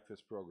and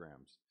breakfast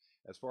programs.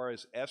 As far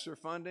as ESSER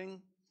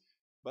funding,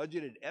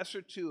 budgeted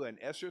ESSER 2 and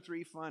ESSER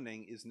 3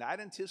 funding is not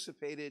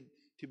anticipated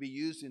to be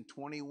used in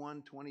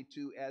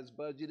 21-22 as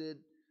budgeted.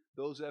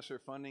 Those ESSER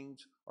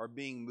fundings are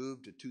being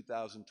moved to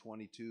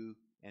 2022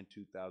 and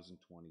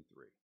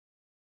 2023.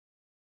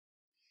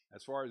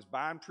 As far as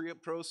bond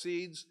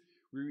proceeds,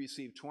 we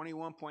received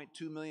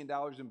 $21.2 million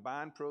in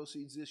bond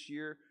proceeds this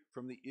year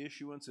from the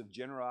issuance of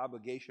general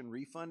obligation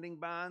refunding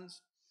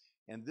bonds,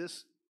 and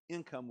this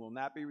income will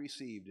not be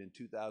received in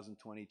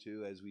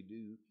 2022 as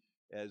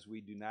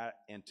we do not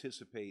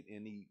anticipate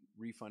any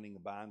refunding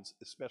of bonds,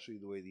 especially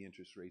the way the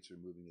interest rates are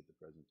moving at the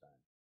present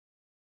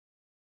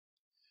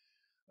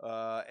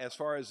time. As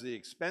far as the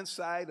expense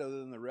side, other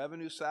than the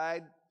revenue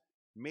side,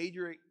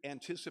 major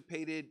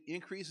anticipated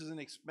increases in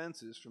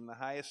expenses from the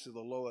highest to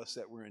the lowest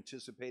that we're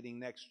anticipating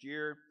next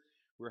year.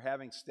 We're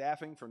having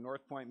staffing for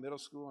North Point Middle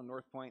School and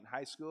North Point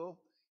High School.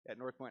 At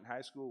North Point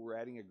High School, we're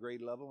adding a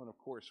grade level, and of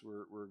course,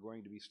 we're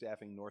going to be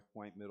staffing North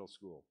Point Middle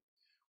School.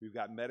 We've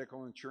got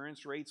medical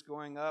insurance rates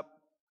going up,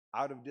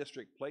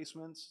 out-of-district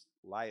placements,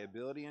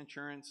 liability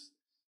insurance,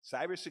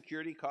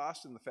 cybersecurity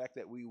costs, and the fact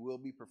that we will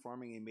be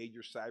performing a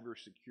major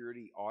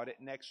cybersecurity audit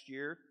next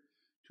year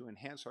to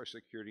enhance our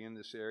security in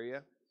this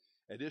area,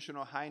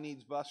 additional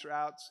high-needs bus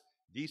routes,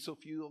 diesel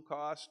fuel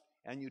costs,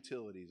 and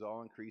utilities,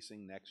 all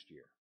increasing next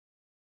year.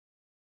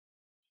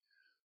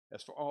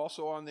 As for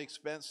also on the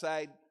expense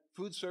side,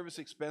 food service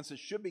expenses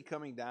should be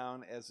coming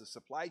down as the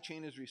supply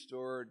chain is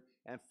restored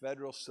and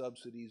federal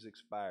subsidies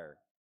expire.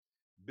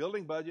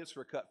 Building budgets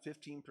were cut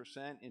 15%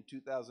 in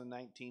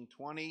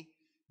 2019-20.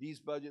 These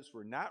budgets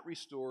were not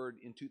restored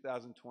in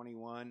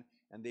 2021,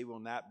 and they will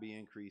not be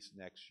increased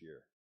next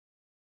year.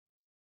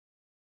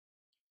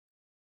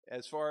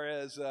 As far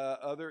as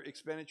other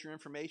expenditure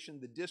information,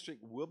 the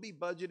district will be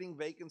budgeting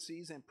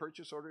vacancies and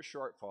purchase order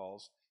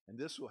shortfalls, and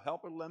this will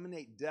help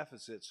eliminate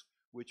deficits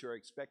which are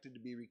expected to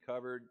be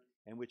recovered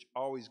and which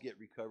always get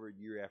recovered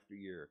year after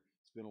year.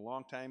 It's been a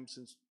long time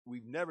since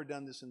we've never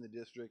done this in the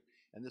district,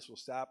 and this will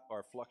stop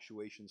our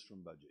fluctuations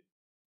from budget.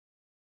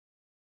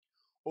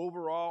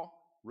 Overall,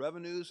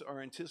 revenues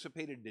are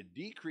anticipated to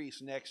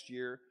decrease next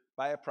year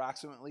by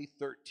approximately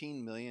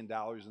 $13 million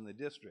in the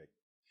district.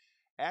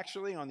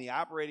 Actually, on the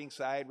operating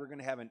side, we're going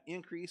to have an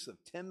increase of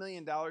 $10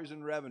 million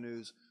in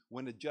revenues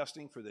when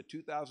adjusting for the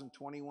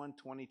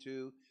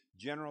 2021-22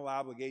 general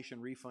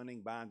obligation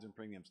refunding bonds and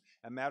premiums.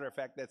 As a matter of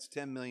fact, that's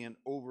 $10 million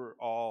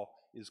overall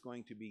is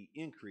going to be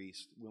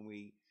increased when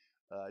we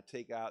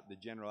take out the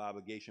general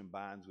obligation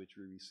bonds which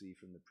we received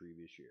from the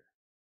previous year.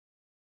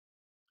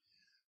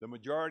 The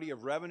majority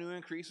of revenue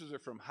increases are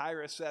from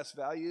higher assessed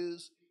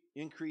values,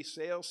 increased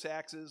sales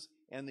taxes,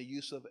 and the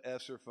use of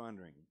ESSER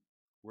funding.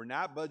 We're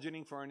not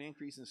budgeting for an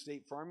increase in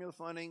state formula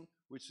funding,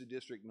 which the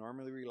district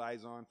normally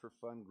relies on for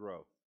fund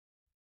growth.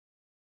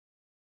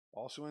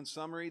 Also, in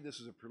summary,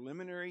 this is a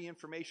preliminary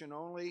information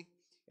only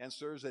and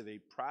serves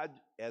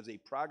as a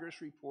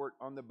progress report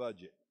on the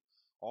budget.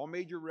 All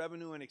major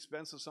revenue and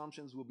expense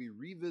assumptions will be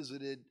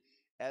revisited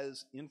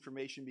as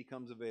information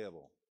becomes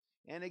available.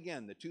 And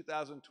again, the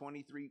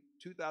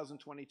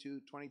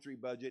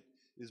 2022-23 budget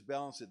is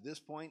balanced at this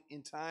point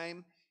in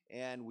time,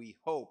 and we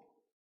hope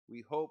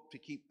to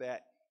keep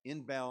that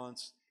in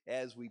balance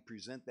as we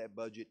present that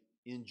budget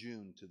in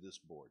June to this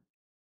board.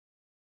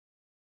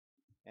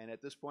 And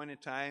at this point in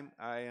time,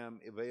 I am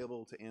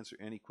available to answer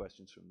any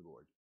questions from the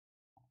board.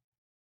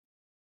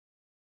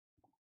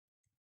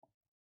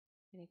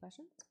 Any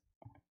questions?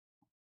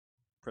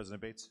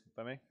 President Bates, if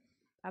I may.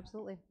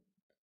 Absolutely.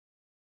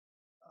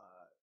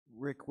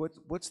 Rick,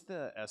 what's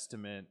the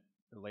estimate,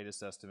 the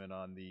latest estimate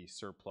on the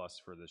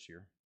surplus for this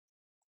year?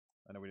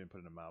 I know we didn't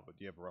put an amount, but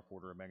do you have a rough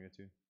order of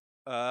magnitude?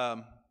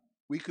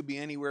 We could be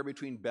anywhere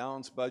between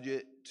balanced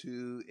budget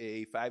to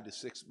a $5 to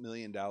 $6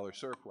 million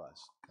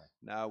surplus. Okay.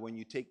 Now, when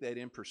you take that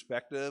in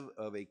perspective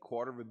of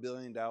 $250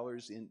 million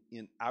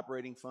in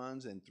operating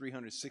funds and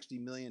 $360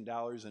 million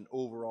in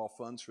overall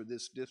funds for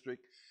this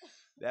district,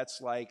 that's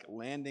like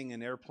landing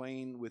an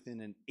airplane within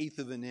an eighth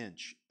of an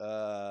inch.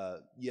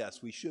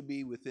 Yes, we should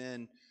be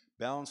within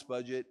balanced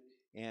budget,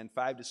 and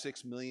 $5 to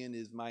 $6 million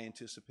is my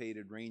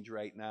anticipated range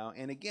right now.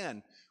 And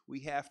again, we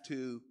have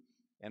to,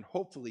 and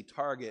hopefully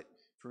target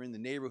for in the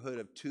neighborhood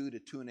of $2 to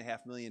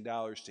 $2.5 million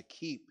to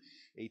keep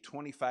a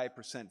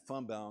 25%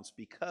 fund balance,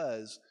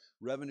 because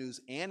revenues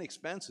and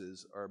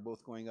expenses are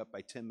both going up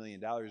by $10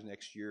 million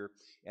next year,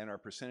 and our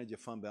percentage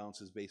of fund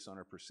balance is based on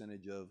our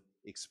percentage of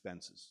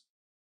expenses.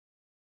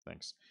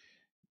 Thanks.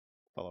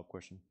 Follow-up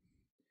question.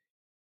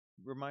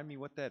 Remind me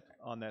what that,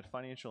 on that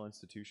financial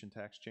institution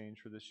tax change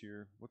for this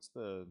year, what's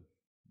the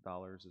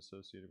dollars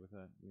associated with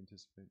that we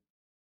anticipate?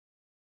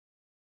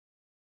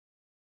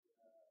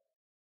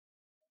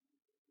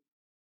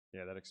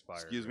 Yeah, that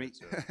expired. Excuse me. Right,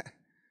 so.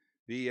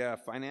 The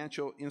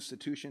financial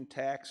institution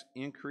tax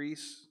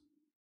increase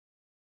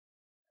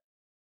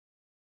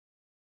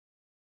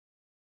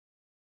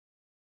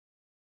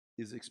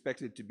is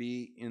expected to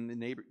be in the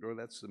neighborhood, oh,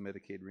 that's the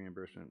Medicaid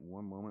reimbursement.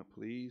 One moment,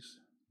 please.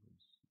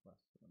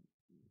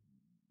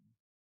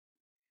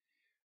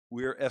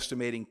 We're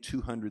estimating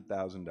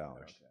 $200,000.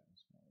 Okay.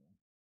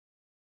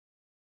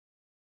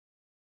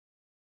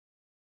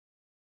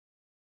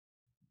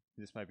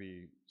 This might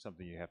be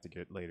something you have to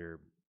get later.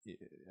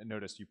 I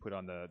noticed you put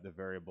on the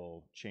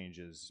variable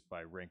changes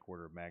by rank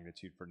order of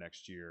magnitude for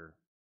next year.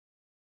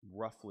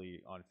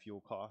 Roughly on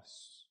fuel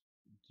costs,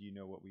 do you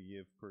know what we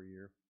give per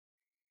year?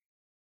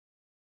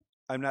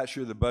 I'm not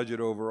sure the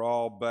budget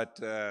overall, but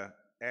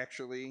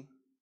actually,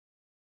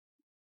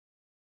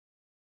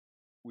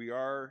 we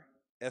are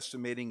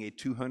estimating a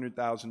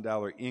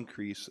 $200,000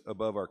 increase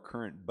above our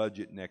current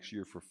budget next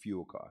year for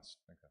fuel costs.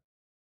 Okay.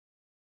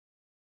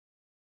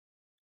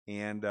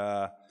 And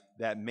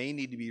that may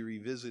need to be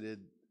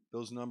revisited.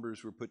 Those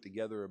numbers were put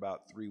together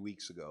about 3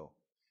 weeks ago.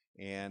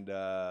 And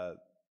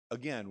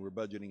again, we're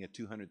budgeting a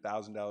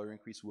 $200,000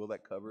 increase. Will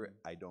that cover it?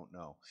 I don't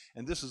know.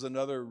 And this is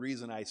another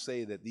reason I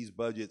say that these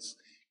budgets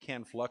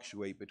can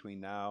fluctuate between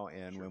now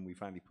and when we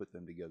finally put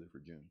them together for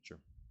June.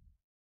 Sure.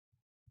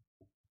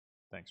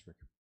 Thanks, Rick.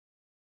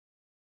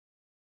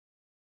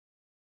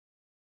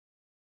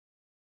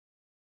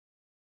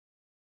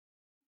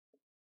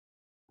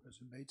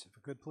 President Bates, if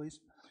I could, please.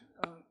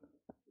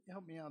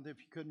 Help me out, if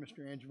you could,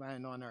 Mr.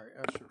 Angevine, on our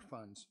ESSER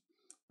funds.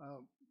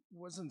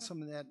 Wasn't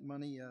some of that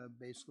money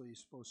basically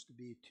supposed to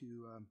be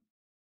to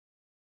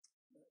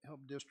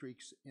help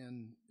districts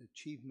in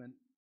achievement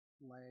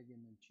lag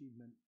and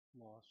achievement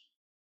loss?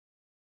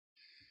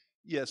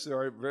 Yes, there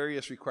are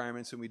various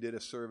requirements, and we did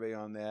a survey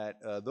on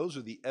that. Those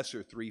are the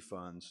ESSER 3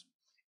 funds.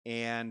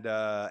 And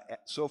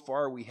so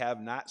far, we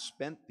have not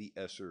spent the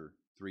ESSER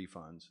 3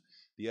 funds.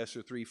 The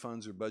ESSER 3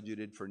 funds are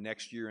budgeted for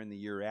next year and the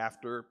year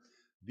after.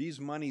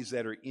 These monies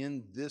that are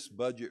in this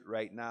budget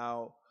right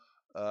now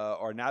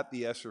are not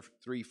the ESSER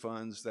 3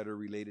 funds that are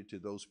related to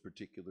those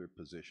particular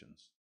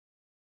positions.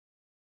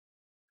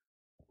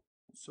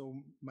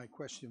 So my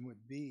question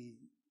would be,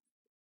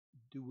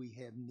 do we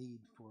have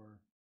need for,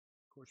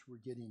 of course, we're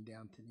getting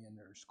down to the end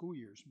of our school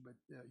years, but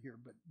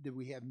but do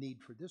we have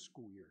need for this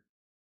school year?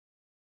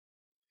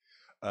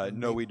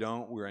 No, we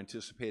don't. We're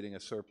anticipating a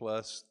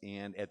surplus,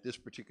 and at this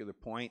particular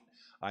point,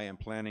 I am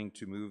planning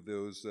to move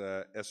those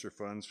ESSER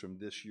funds from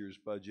this year's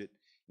budget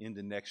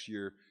into next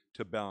year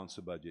to balance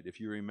the budget. If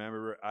you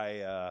remember,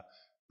 I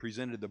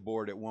presented the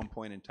board at one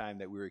point in time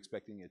that we were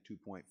expecting a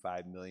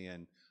 $2.5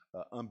 million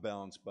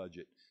unbalanced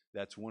budget.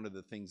 That's one of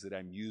the things that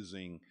I'm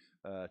using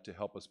to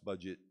help us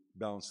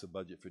balance the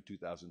budget for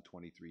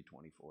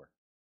 2023-24. Or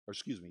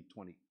excuse me,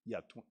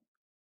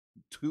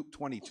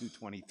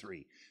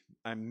 22-23.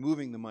 I'm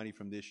moving the money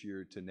from this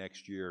year to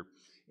next year,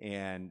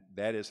 and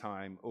that is how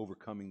I'm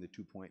overcoming the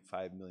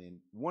 $2.5 million.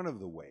 One of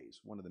the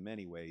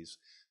many ways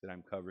that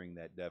I'm covering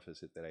that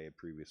deficit that I had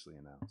previously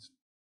announced.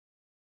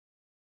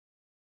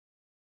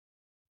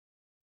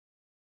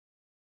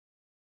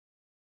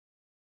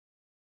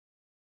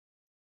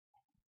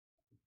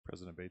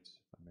 President Bates,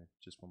 if I may,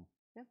 just one.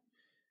 Yeah.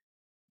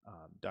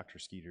 Dr.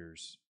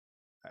 Skeeters,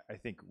 I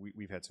think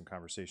we've had some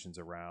conversations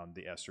around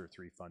the ESSER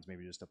 3 funds,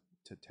 maybe just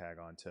to tag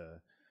on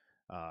to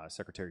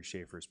Secretary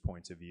Schaefer's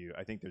points of view.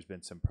 I think there's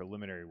been some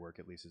preliminary work,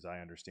 at least as I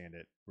understand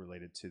it,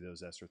 related to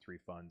those ESSER 3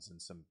 funds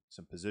and some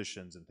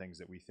positions and things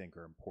that we think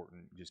are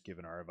important, just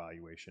given our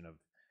evaluation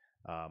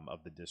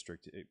of the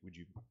district. Would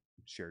you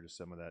share just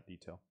some of that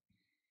detail?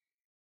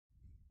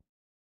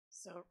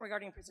 So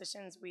regarding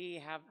positions,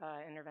 we have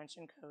an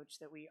intervention coach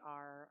that we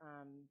are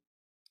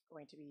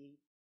going to be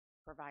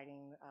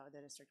providing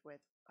the district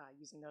with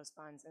using those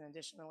funds. And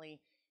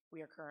additionally,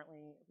 we are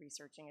currently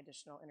researching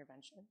additional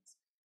interventions,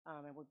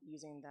 and we'll be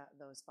using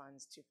those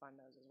funds to fund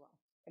those as well.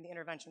 And the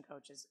intervention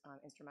coach is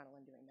instrumental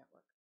in doing that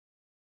work.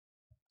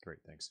 Great,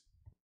 thanks.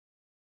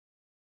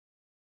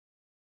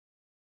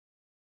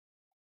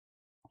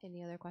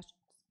 Any other questions?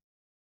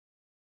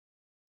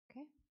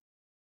 Okay.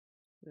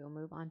 We will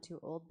move on to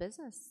old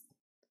business.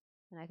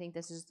 And I think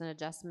this is an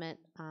adjustment.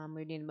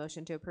 We need a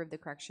motion to approve the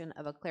correction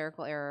of a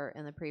clerical error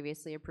in the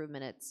previously approved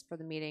minutes for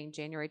the meeting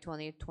January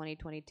 20th,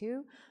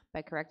 2022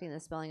 by correcting the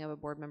spelling of a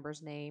board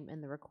member's name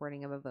in the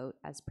recording of a vote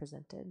as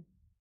presented.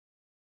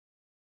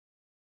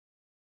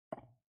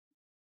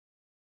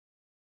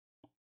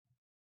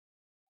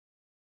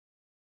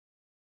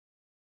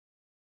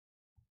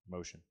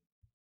 Motion.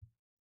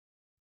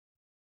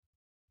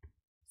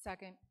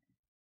 Second.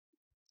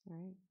 All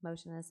right,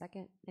 motion and a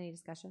second. Any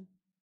discussion?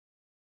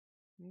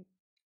 All right.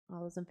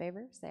 All those in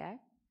favor, say aye.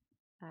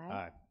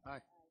 Aye. Aye.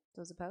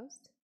 Those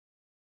opposed?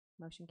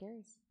 Motion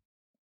carries.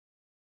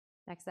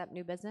 Next up,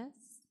 new business.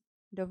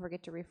 Don't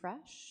forget to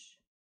refresh.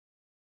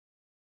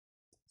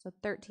 So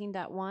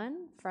 13.1,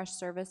 fresh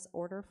service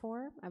order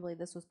form. I believe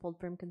this was pulled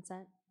from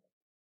consent.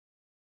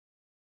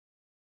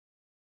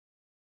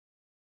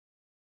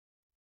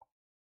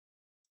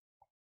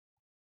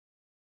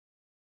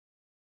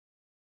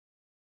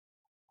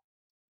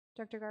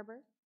 Dr.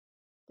 Garber,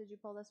 did you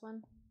pull this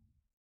one?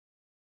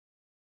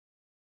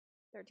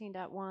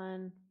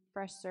 13.1,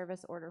 fresh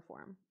service order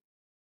form.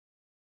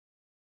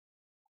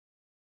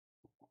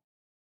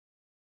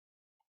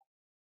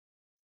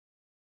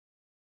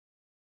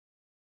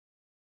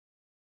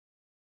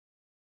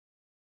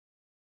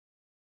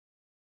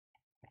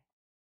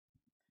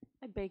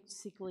 I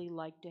basically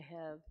like to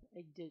have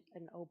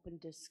an open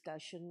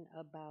discussion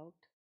about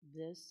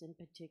this in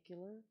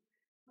particular.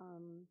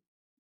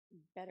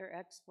 Better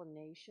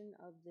explanation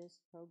of this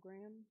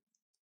program.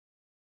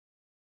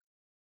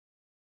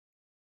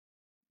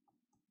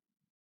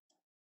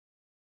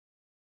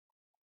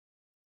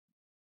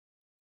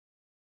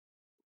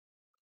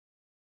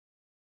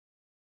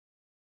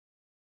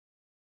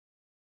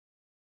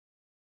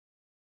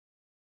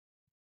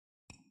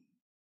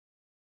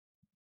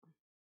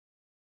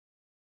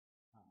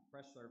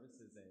 Fresh Service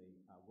is a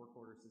work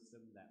order system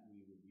that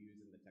we would use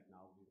in the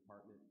technology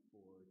department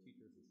for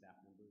teachers and staff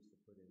members to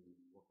put in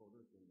work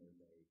orders when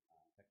there's a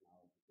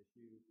technology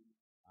issue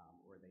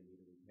or they need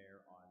a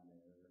repair on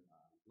their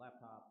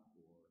laptop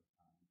or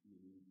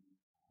need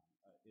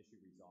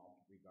issue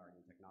resolved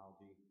regarding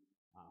technology.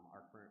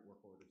 Our current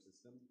work order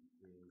system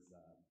is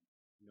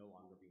no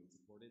longer being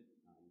supported,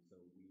 so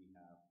we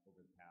have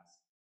over the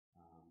past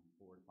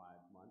 4 to 5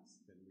 months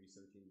been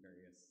researching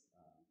various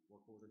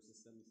work order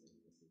systems, and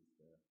this is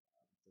the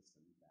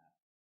system that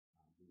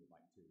we would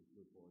like to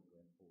move forward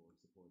with for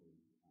supporting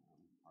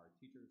our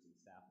teachers and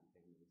staff and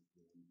families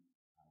when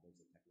there's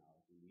a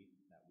technology need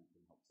that we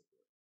can help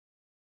support.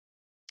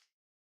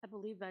 I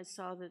believe I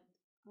saw that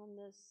on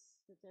this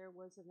that there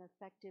was an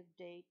effective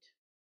date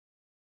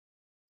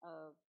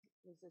of,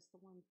 was this the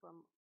one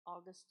from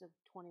August of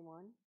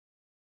 21?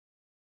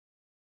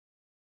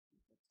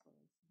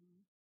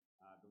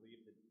 I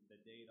believe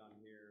the date on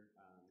here,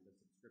 the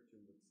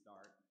subscription would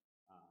start,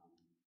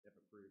 if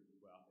approved,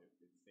 well,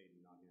 it's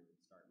stating on here, it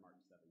would start March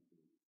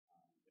 17th,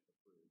 if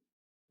approved,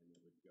 and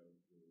it would go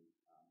through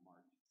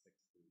March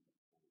 16th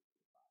of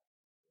 2025,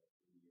 so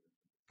 3 years.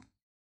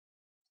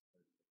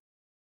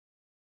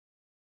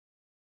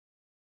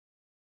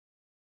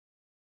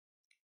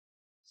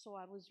 So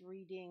I was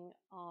reading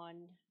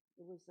on,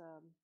 it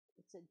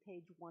said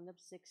page 1 of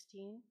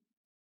 16.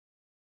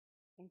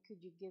 And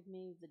could you give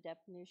me the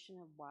definition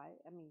of why,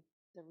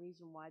 the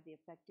reason why the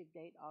effective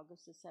date,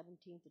 August the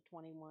 17th of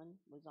 21,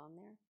 was on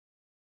there?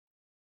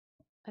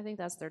 I think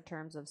that's their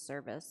terms of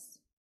service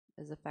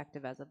is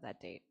effective as of that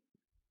date.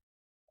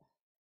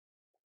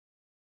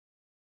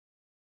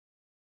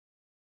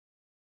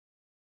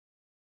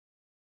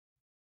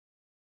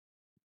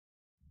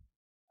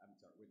 I'm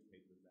sorry, which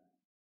page was that?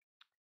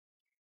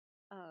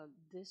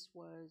 This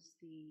was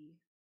the...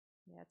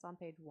 Yeah, it's on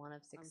page 1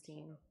 of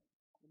 16.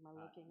 Am I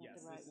looking at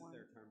the right one?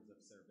 Yes, this is their terms of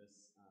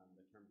service.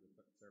 The terms of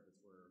service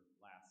were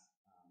last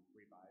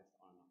revised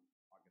on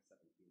August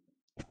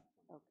 17th.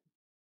 Okay.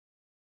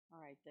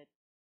 All right.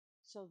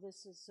 So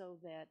this is so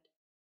that,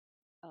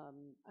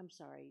 I'm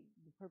sorry,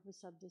 the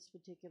purpose of this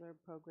particular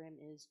program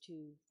is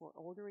for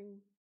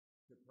ordering?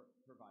 To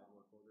provide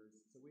work orders.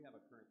 So we have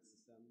a current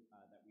system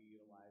that we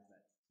utilize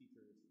that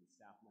teachers and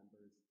staff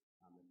members,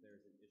 if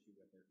there's an issue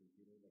with their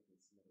computer, they can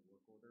submit a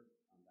work order.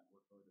 That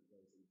work order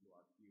goes into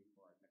our queue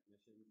for our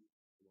technicians,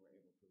 and we're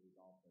able to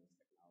resolve those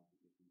technology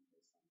issues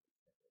based on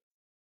those tickets.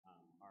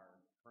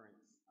 Our current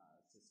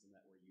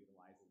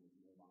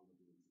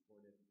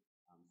supported.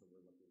 So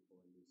we're looking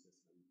for a new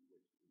system,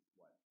 which is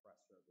what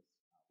Fresh Service,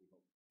 we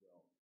hope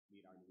will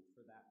meet our needs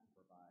for that and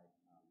provide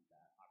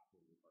that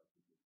opportunity for our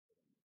teachers to put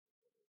in those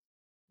work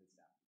orders and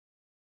staff.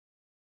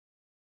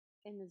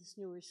 And this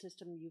newer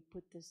system, you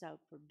put this out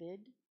for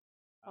bid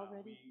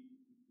already?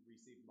 We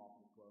received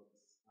multiple quotes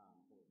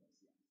for this,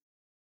 yes.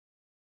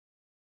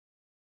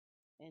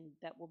 And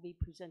that will be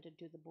presented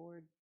to the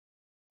board?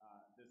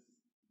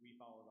 We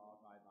followed all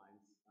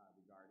guidelines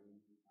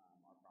regarding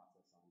our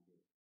process on here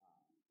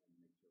and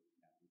make sure we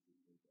have these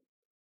things.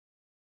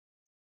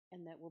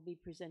 And that will be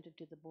presented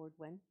to the board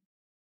when?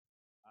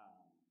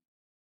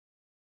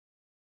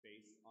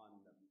 Based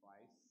on the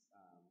price,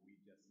 we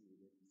just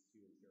needed to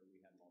ensure we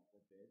had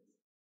multiple bids.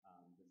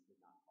 This did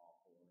not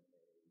call for an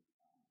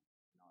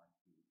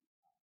RFP.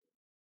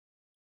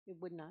 It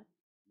would not?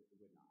 It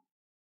would not.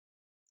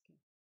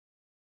 Okay.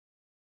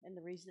 And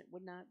the reason it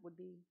would not would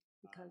be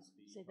because,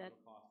 say that?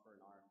 The total cost for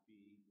an RFP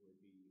would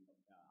be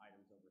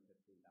items over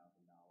 $15,000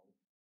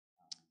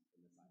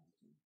 in the science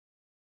system.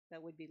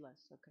 That would be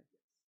less, okay. Yes.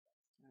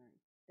 All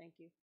right, thank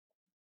you.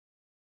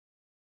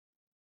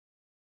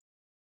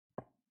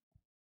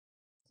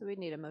 So we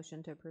need a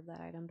motion to approve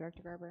that item,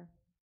 Director Garber.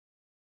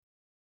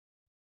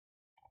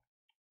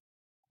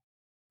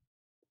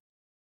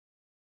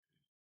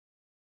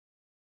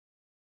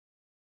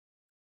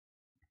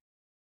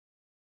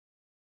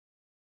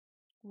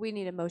 We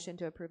need a motion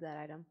to approve that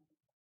item.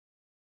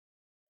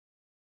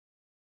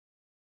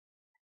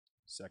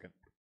 Second.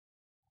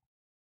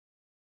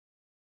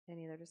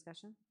 Any other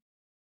discussion?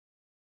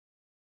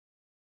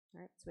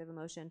 All right, so we have a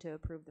motion to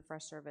approve the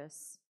Fresh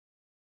Service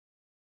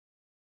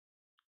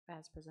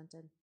as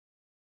presented.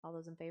 All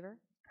those in favor,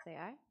 say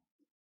aye.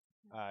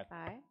 Aye.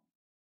 Aye.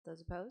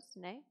 Those opposed,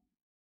 nay.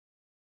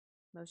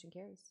 Motion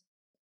carries.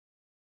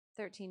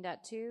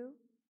 13.2,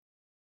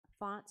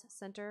 Font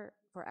Center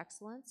for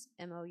Excellence,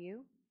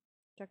 MOU.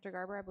 Director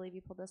Garber, I believe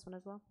you pulled this one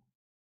as well.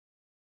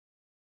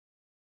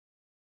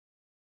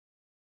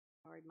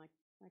 Sorry, my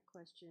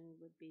question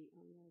would be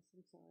on this,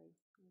 I'm sorry,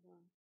 hold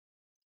on.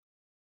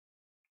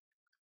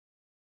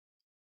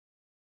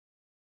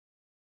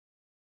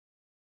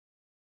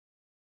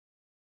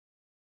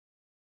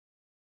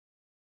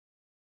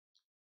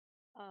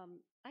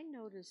 I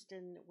noticed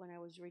when I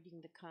was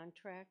reading the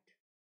contract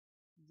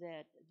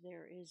that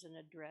there is an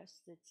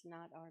address that's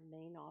not our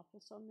main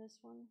office on this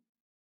one.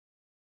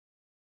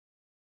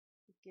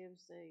 It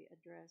gives the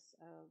address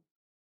of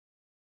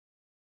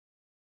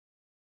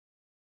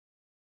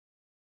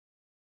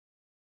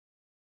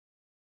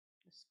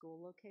a school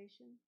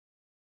location.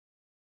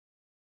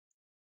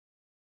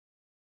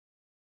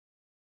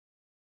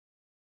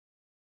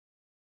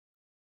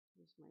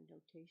 There's my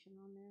notation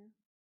on there.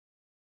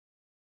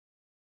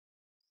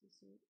 Is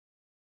this it?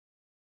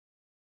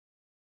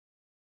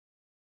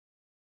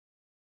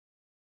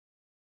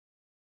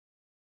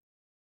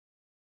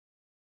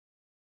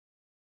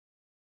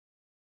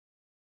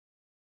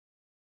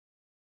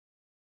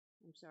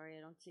 I'm sorry,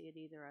 I don't see it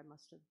either. I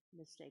must have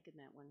mistaken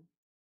that one.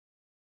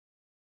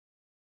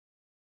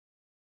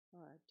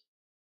 But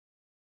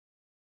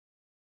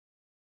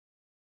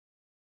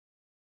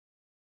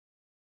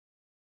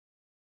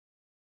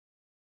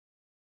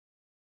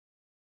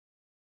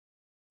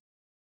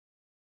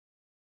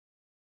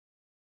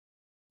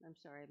I'm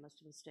sorry, I must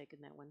have mistaken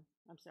that one.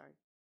 I'm sorry.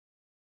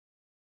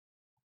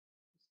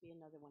 Must be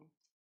another one.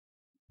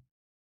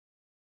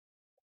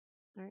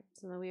 All right,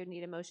 so then we would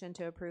need a motion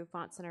to approve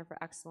Font Center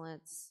for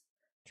Excellence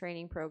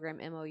Training Program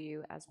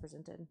MOU as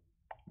presented.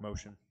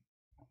 Motion.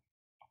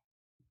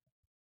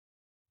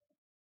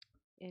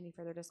 Any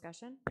further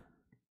discussion?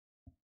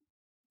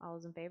 All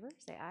those in favor,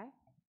 say aye.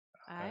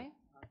 Aye.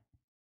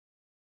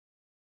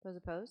 Those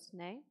opposed,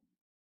 nay.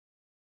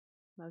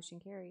 Motion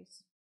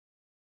carries.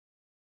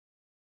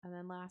 And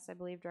then last, I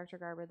believe, Director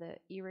Garber, the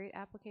E-rate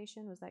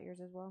application, was that yours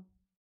as well?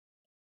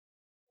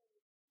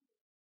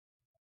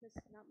 If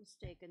I'm not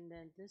mistaken,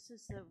 then this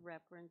is a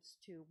reference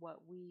to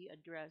what we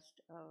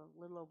addressed a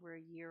little over a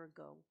year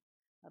ago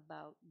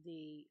about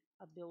the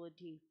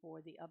ability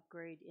for the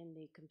upgrade in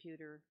the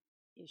computer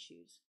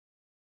issues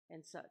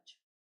and such.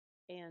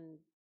 And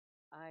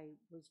I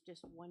was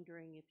just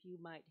wondering if you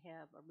might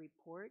have a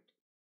report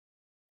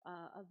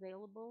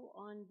available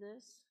on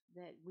this,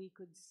 that we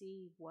could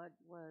see what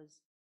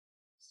was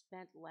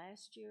spent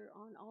last year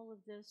on all of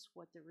this,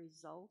 what the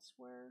results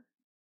were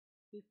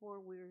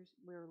before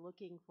we're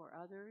looking for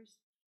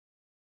others.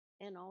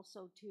 And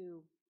also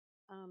to,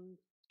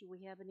 do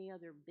we have any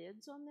other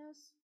bids on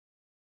this?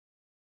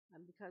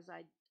 Because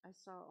I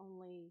saw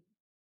only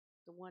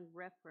the one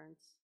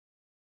reference,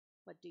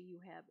 but do you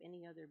have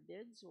any other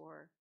bids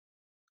or?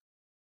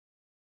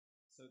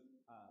 So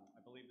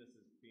I believe this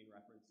is being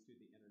referenced to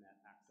the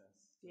internet access.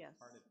 So yes.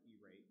 It's part of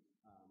E-rate,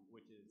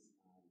 which is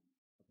a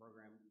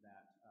program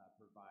that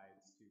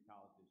provides to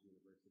colleges,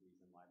 universities,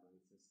 and library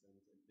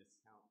systems a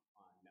discount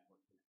on network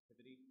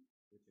connectivity,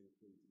 which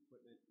includes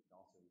equipment. It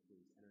also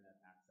includes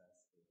internet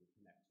access and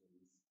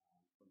connections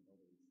from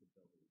buildings to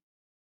buildings.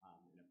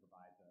 And it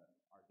provides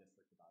our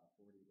district about a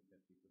 40 to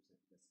 50%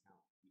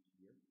 discount each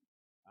year.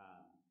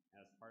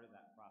 As part of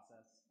that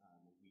process,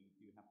 we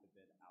do have to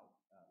bid out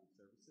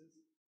services.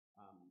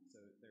 So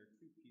there are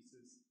two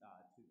pieces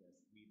to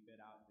this. We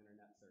bid out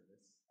internet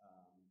service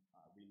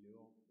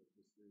renewal, which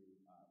was through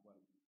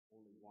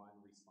only one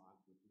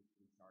response, which was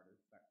through Charter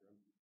Spectrum.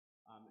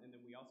 And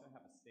then we also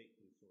have a state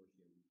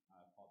consortium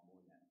called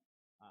MoreNet.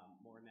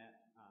 MoreNet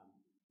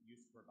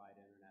used to provide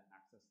internet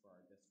access for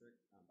our district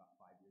about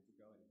 5 years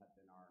ago and had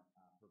been our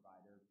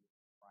provider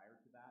prior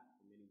to that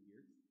for many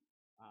years.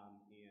 And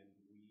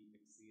we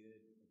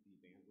exceeded the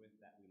bandwidth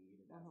that we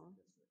needed as a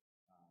district.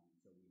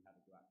 So we had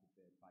to go out to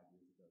bid 5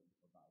 years ago to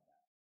provide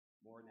that.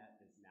 MoreNet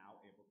is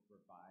now able to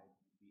provide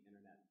the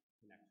internet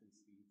connection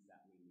speeds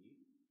that we need.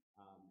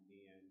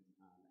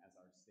 As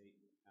our state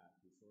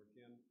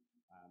consortium,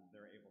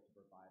 they're able to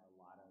provide a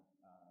lot of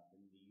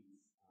the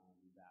needs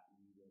that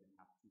we would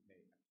have to pay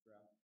extra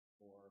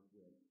for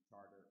with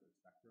Charter or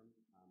Spectrum.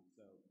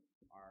 So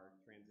our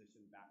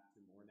transition back to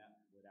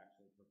MoreNet would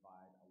actually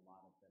provide a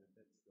lot of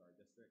benefits to our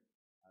district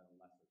at a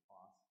lesser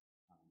cost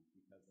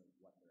because of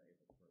what they're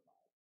able to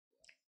provide.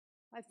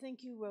 I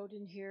think you wrote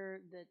in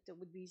here that there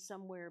would be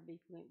somewhere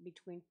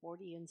between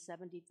 40 and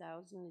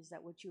 70,000. Is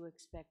that what you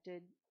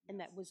expected? And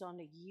that was on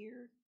a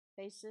year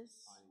basis?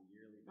 On a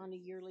yearly basis. On a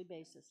yearly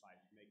basis. By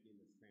making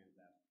this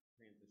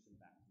transition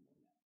back to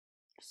MoreNet.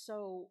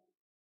 So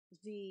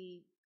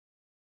the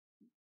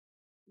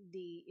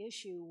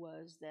issue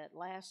was that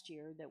last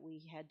year that we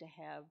had to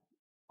have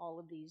all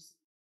of these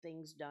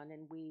things done,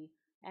 and we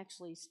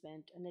actually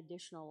spent an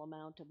additional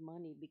amount of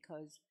money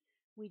because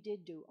we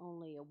did do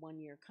only a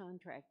 1-year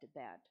contract at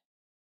that.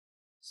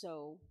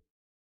 So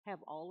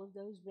have all of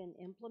those been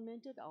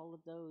implemented, all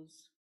of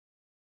those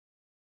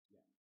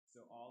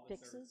So all the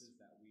fixes? services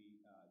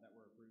that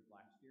were approved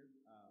last year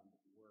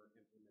were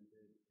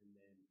implemented, and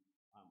then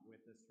with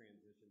this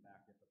transition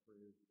back, if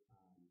approved,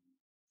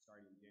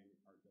 starting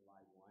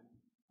July 1,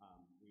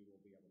 we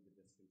will be able to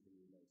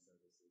discontinue those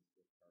services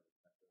with Charter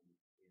Spectrum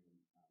and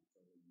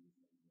solely use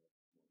them with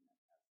MoreNet as a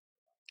provider.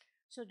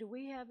 So do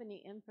we have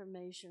any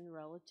information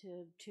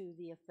relative to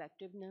the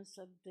effectiveness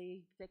of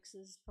the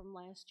fixes from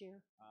last year?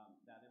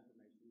 That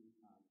information,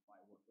 if I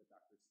work with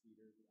Dr.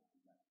 Skeeter,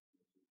 that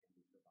information can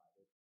be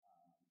provided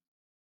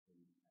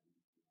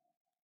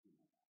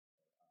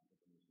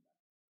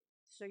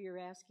So you're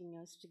asking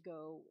us to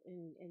go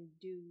and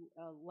do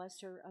a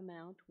lesser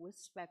amount with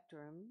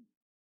Spectrum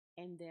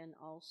and then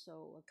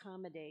also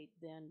accommodate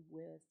then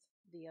with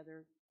the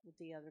other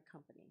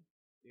company?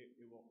 It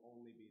will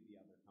only be the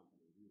other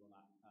company. We will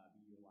not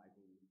be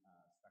utilizing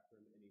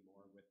Spectrum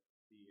anymore with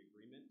the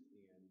agreement,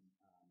 and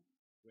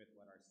with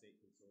what our state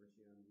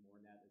consortium,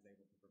 MoreNet, is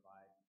able to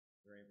provide.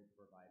 They're able to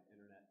provide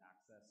internet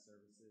access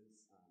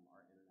services,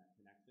 our internet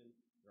connection.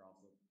 They're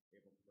also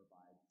able to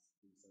provide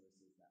the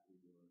services that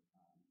we were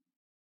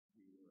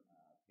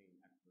paying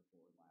extra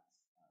for last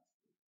school.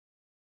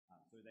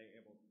 So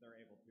they're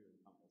able to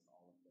encompass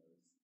all of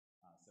those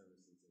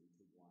services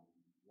into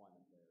one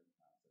of their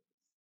services.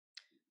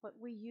 But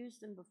we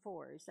used them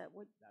before, is that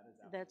what? That is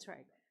That's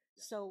absolutely right. correct.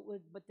 So,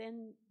 but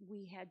then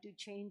we had to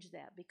change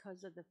that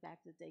because of the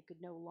fact that they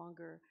could no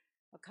longer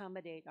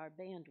accommodate our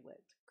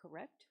bandwidth,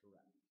 correct?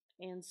 Correct.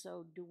 And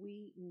so do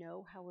we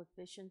know how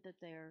efficient that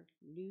their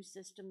new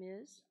system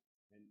is?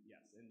 And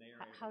yes, and they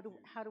are How able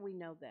to. how do we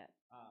know that?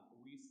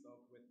 We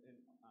spoke with,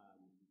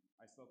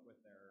 I spoke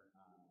with our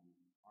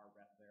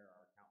rep there,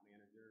 our account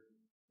manager,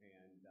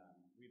 and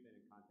we've been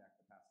in contact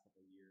the past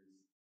couple of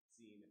years,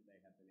 seeing if they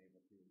have been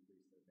able to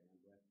increase their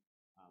bandwidth,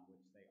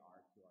 which they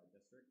are to our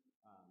district.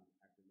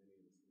 Actually, many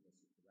of the school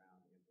districts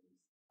around and the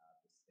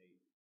state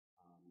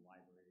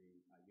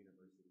library,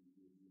 university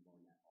use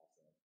MoreNet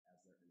also as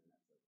their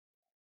internet service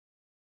provider.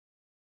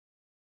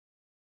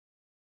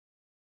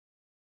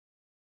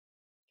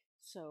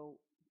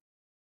 So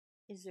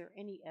is there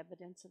any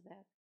evidence of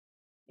that?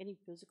 Any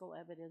physical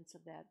evidence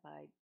of that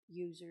by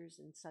users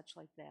and such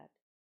like that?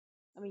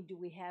 I mean, do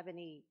we have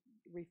any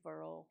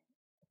referral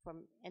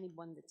from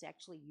anyone that's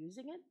actually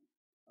using it?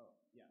 Oh,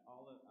 yeah,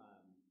 all of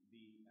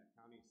the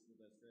county school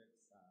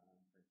districts,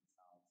 Francis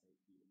Howell, St.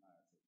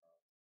 Charles,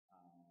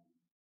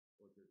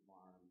 Orchard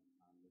Farm,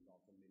 there's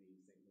also many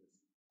St. Louis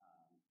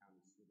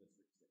County school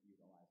districts that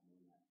utilize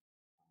MoreNet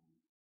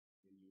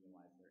and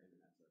utilize their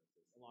internet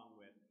services, along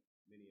with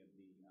many of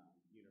the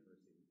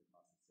universities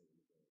across the state of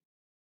Missouri.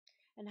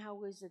 And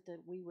how is it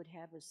that we would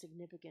have a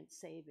significant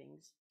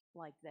savings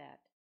like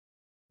that?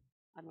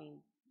 I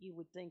mean, you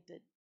would think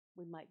that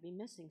we might be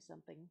missing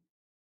something.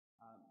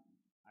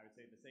 I would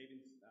say the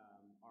savings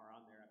are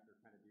on there after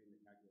kind of doing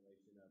the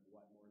calculation of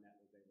what MoreNet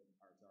was able to,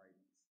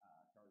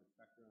 Charter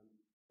Spectrum,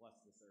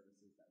 plus the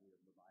services that we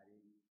are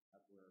providing,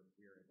 where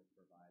we are able to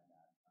provide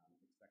that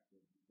expected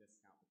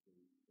discount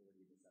between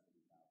 $40,000 to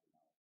 $70,000.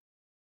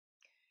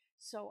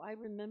 So I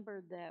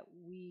remember that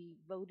we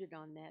voted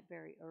on that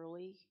very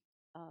early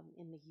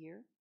in the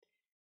year,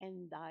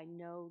 and I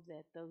know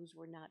that those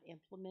were not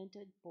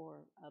implemented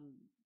for a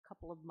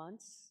couple of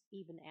months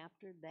even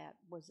after that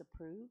was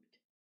approved.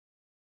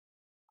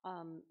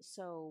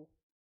 So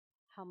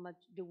how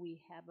much do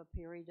we have a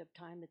period of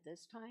time at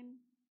this time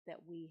that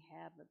we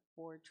have a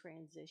board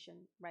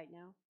transition right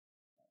now?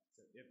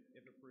 So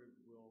if approved,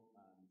 we'll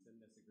send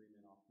this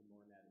agreement off to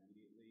Mornet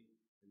immediately,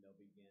 and they'll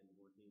begin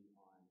working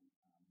on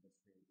this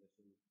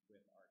transition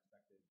with our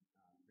expected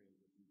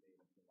transition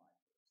date of July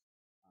 1st.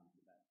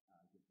 So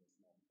that gives us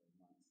multiple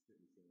months to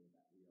ensure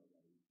that we are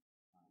ready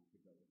to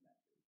go with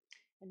that transition.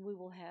 And we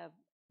will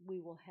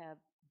have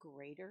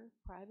greater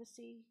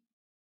privacy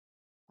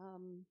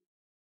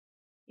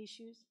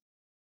issues?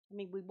 I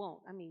mean, we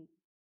won't. I mean,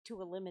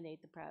 to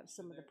eliminate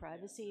some of the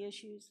privacy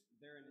issues.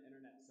 They're an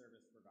internet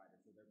service provider,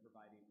 so they're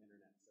providing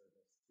internet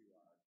service to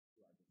our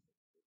district,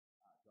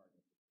 to our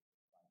district to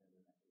provide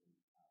internet.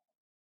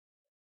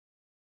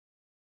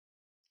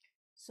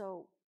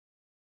 So,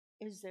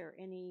 is there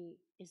any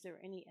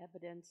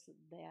evidence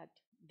that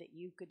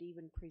you could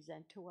even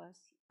present to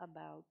us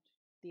about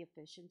the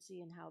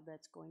efficiency and how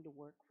that's going to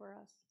work for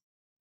us?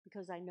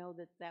 Because I know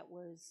that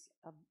was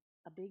a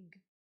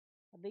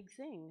big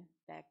thing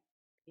back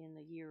in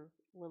a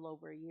little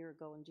over a year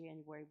ago in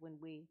January when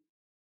we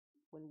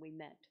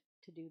met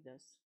to do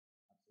this.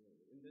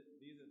 Absolutely, and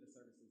these are the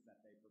services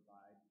that they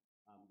provide.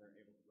 They're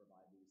able to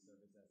provide these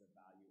services as a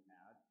value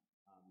add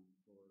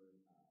for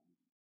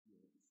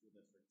school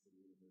districts and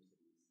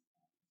universities.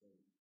 So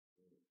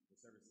the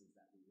services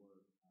that we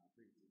were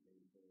previously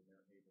paying for,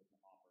 they're able to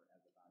offer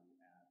as a value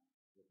add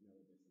with no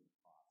additional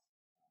cost to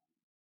our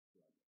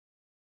district.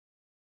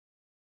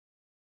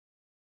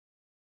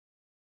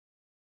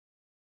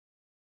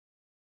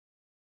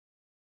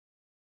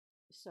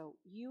 So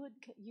you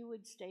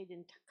had stayed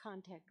in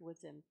contact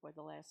with them for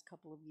the last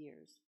couple of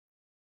years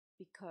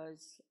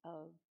because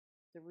of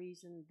the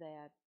reason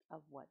that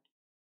of what?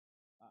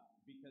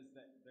 Because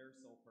their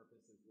sole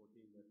purpose is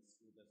working with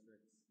school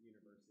districts,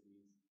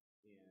 universities,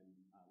 and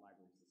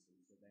library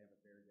systems. So they have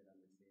a very good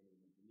understanding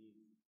of the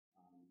needs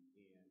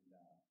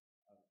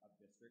of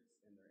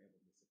districts, and they're able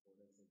to support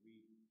us. So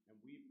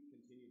we've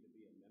continued to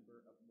be a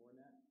member of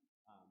Mornet.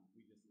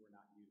 We're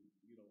not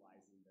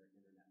utilizing their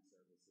internet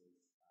services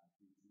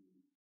due to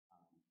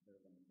their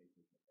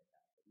limitations that they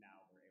have. But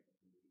now they're able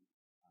to meet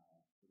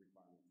the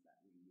requirements that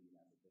we need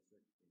as a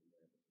district, and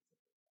they're able to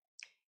support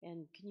that.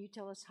 And can you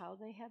tell us how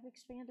they have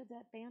expanded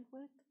that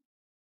bandwidth?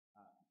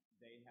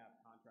 They have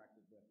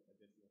contracted with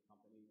additional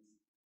companies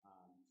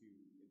to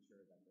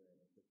ensure that they're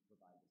able to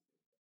provide this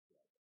bandwidth to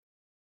our district.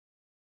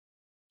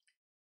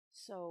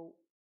 So,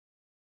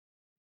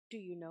 do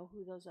you know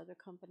who those other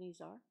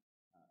companies are?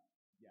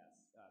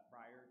 Yes.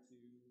 Prior to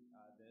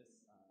this,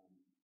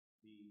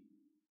 the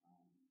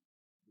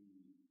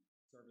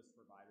service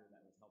provider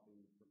that was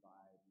helping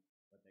provide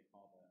what they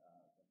call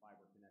the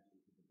fiber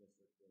connection to the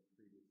district was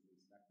previously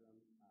Spectrum,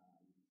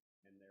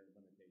 and their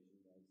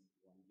limitation was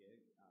 1 gig,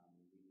 and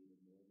we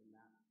needed more than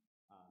that.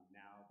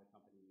 Now the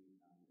company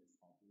is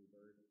called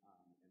Bluebird,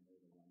 and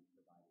they're the ones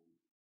providing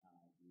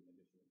the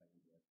additional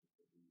bandwidth which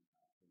will be to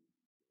our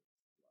district,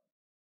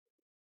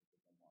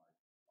 which is a large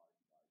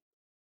internet.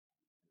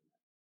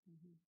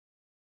 Mm-hmm.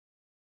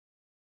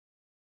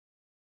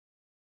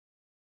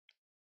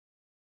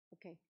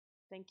 Okay,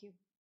 thank you.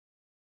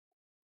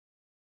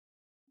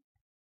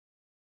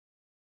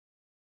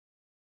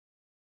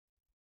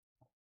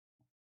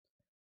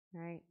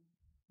 All right,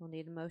 we'll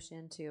need a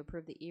motion to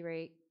approve the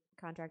E-rate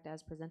contract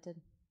as presented.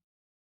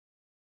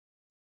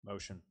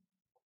 Motion.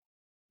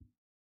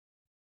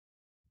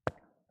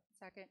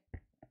 Second.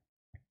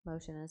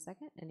 Motion and a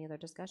second. Any other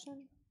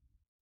discussion?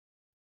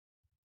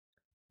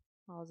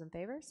 All those in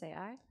favor, say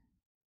aye.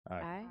 Aye.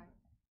 Aye.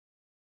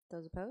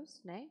 Those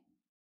opposed, nay.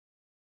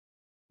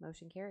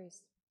 Motion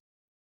carries.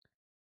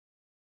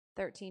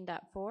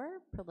 13.4,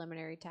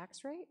 preliminary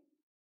tax rate.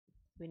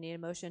 We need a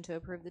motion to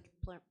approve the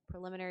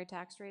preliminary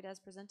tax rate as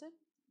presented.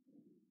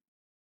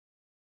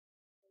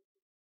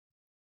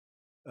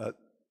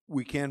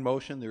 We can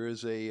motion. There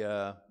is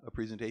a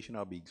presentation.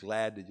 I'll be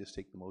glad to just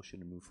take the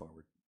motion and move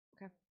forward.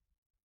 Okay.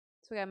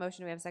 So we got a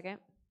motion. Do we have a second?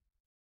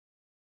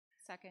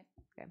 Second.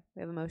 Okay. We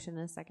have a motion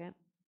and a second.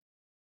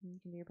 You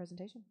can do your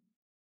presentation.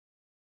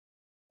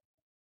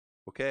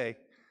 Okay.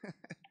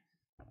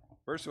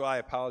 First of all, I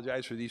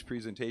apologize for these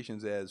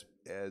presentations as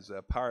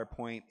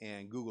PowerPoint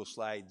and Google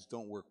Slides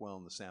don't work well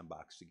in the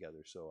sandbox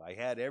together. So I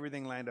had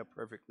everything lined up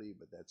perfectly,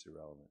 but that's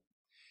irrelevant.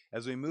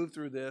 As we move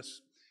through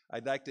this,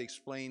 I'd like to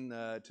explain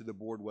to the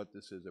board what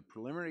this is. A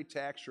preliminary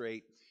tax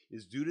rate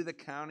is due to the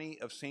County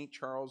of St.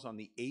 Charles on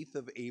the 8th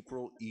of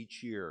April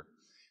each year.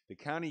 The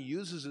county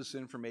uses this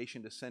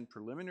information to send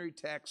preliminary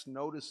tax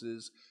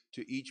notices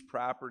to each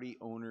property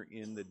owner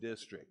in the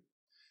district.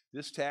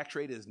 This tax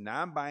rate is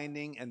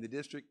non-binding, and the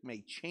district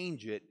may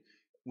change it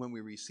when we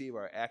receive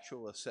our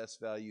actual assessed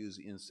values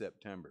in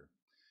September.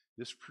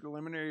 This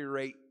preliminary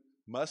rate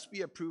must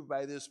be approved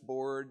by this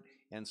board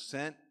and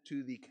sent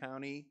to the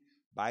county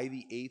by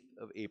the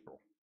 8th of April.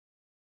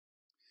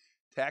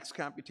 Tax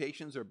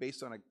computations are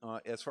based on,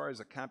 as far as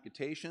the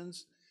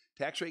computations,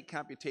 tax rate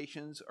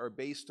computations are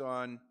based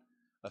on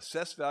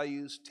assessed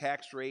values,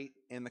 tax rate,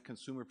 and the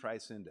consumer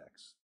price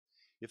index.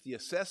 If the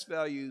assessed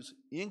values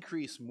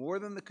increase more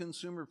than the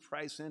consumer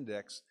price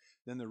index,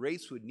 then the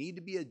rates would need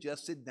to be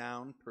adjusted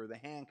down per the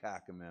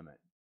Hancock Amendment.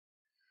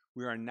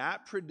 We are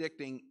not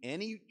predicting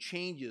any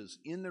changes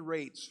in the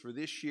rates for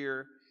this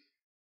year,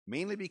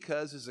 mainly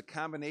because it's a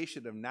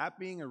combination of not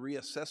being a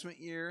reassessment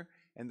year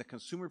and the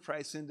consumer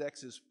price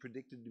index is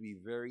predicted to be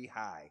very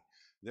high.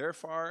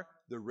 Therefore,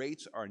 the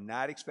rates are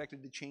not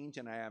expected to change,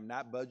 and I am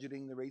not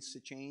budgeting the rates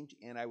to change,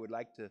 and I would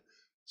like to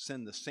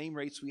send the same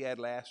rates we had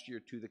last year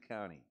to the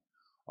county.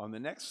 On the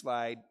next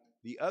slide,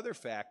 the other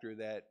factor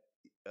that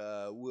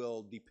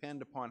will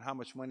depend upon how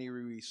much money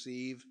we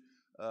receive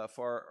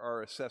for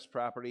our assessed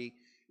property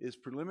is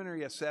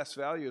preliminary assessed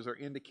values are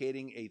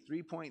indicating a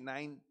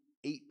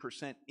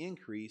 3.98%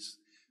 increase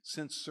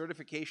since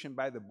certification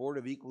by the Board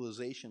of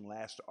Equalization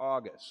last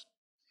August.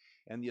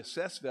 And the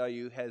assessed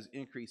value has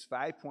increased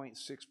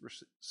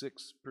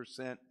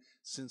 5.6%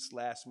 since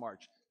last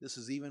March. This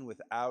is even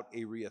without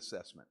a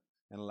reassessment,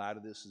 and a lot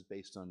of this is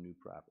based on new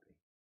property.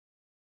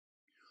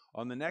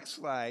 On the next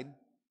slide,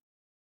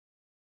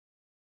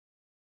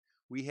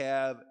 we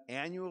have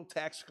annual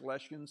tax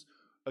collections,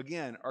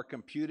 again, are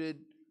computed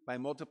by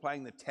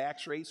multiplying the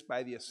tax rates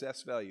by the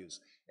assessed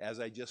values. As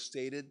I just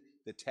stated,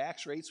 the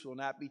tax rates will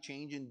not be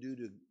changing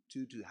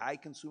due to high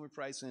consumer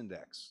price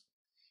index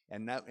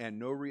and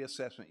no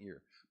reassessment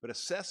year. But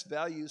assessed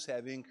values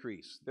have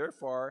increased.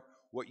 Therefore,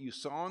 what you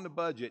saw in the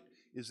budget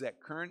is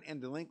that current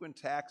and delinquent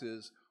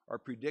taxes are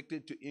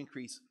predicted to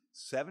increase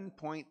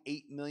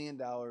 $7.8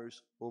 million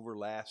over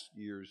last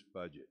year's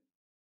budget.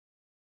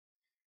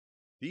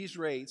 These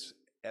rates,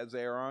 as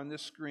they are on the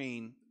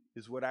screen,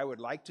 is what I would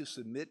like to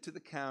submit to the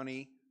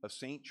County of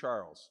St.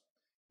 Charles.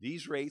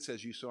 These rates,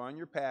 as you saw in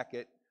your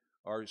packet,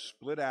 are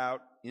split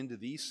out into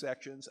these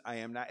sections. I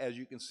am not, as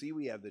you can see,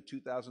 we have the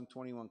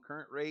 2021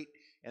 current rate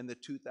and the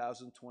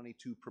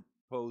 2022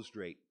 proposed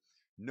rate.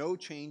 No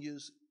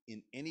changes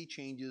in any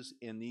changes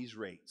in these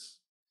rates.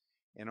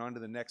 And on to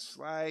the next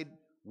slide,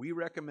 we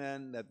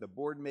recommend that the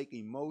board make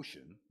a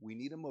motion, we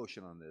need a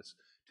motion on this,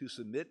 to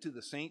submit to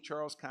the St.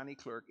 Charles County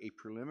Clerk a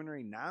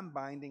preliminary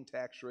non-binding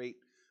tax rate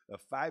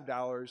of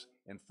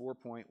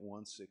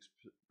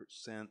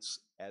 $5.0416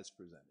 as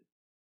presented.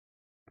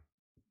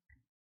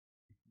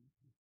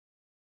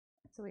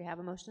 So we have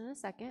a motion and a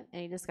second.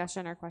 Any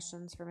discussion or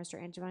questions for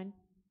Mr. Angevine?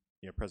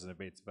 Yeah, President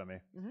Bates, if I may.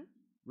 Mm-hmm.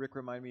 Rick,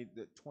 remind me,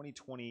 the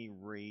 2020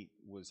 rate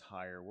was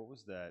higher. What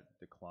was that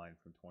decline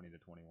from 20 to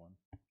 21?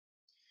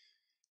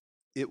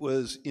 It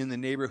was in the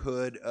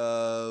neighborhood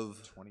of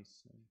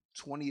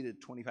 20 to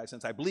 25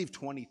 cents. I believe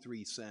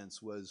 23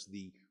 cents was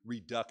the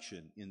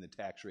reduction in the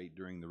tax rate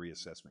during the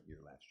reassessment year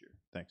last year.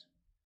 Thanks.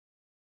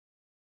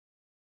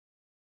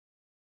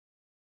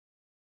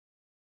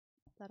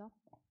 Is that all?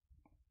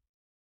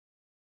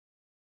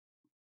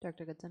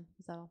 Director Goodson,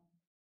 is that all?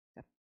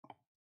 Okay.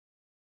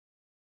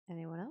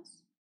 Anyone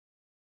else?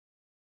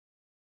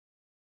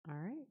 All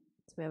right.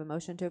 So we have a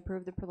motion to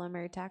approve the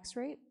preliminary tax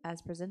rate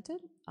as presented.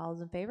 All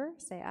those in favor,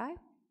 say aye.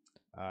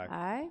 Aye.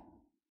 Aye.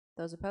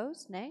 Those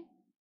opposed, nay.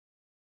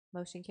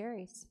 Motion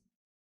carries.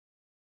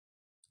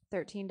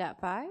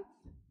 13.5,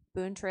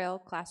 Boone Trail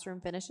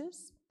classroom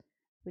finishes.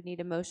 We need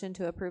a motion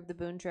to approve the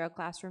Boone Trail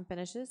classroom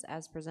finishes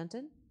as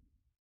presented.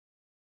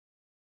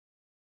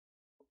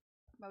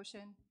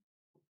 Motion.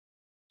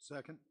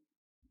 Second.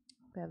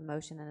 We have a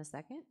motion and a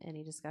second.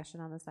 Any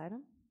discussion on this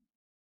item?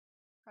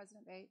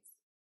 President Bates?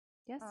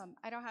 Yes.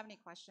 I don't have any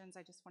questions.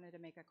 I just wanted to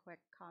make a quick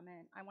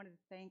comment. I wanted to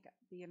thank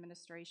the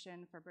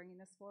administration for bringing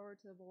this forward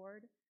to the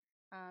board.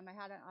 I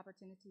had an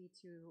opportunity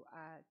to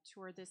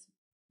tour this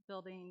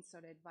building,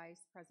 so did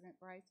Vice President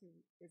Bryce, who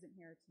isn't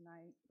here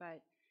tonight.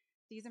 But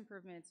these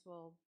improvements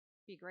will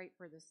be great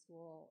for the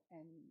school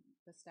and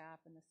the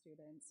staff and the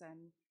students.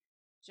 And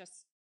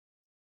just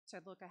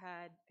to look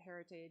ahead,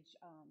 Heritage,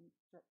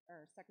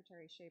 or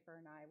Secretary Schaefer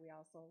and I, we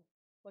also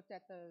looked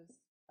at those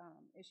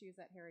issues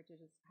that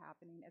Heritage is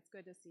happening. It's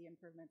good to see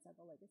improvements at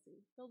the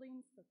legacy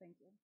buildings, so thank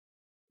you.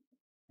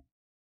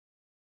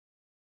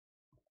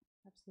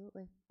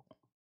 Absolutely.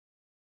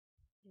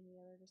 Any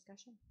other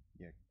discussion?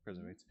 Yeah,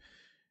 President Bates.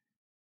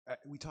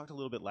 We talked a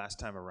little bit last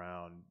time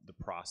around the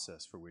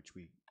process for which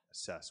we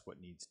assess what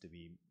needs to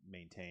be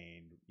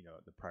maintained, you know,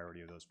 the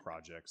priority of those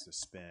projects, the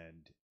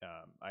spend.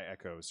 I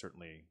echo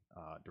certainly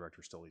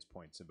Director Stoley's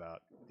points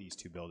about these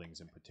two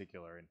buildings in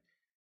particular.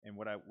 And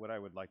what I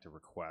would like to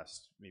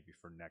request maybe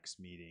for next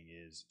meeting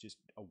is just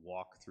a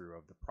walkthrough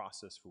of the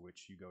process for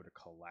which you go to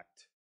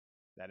collect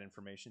that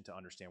information to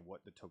understand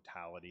what the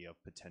totality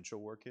of potential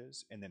work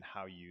is, and then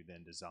how you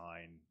then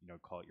design, you know,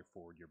 call it your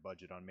forward-year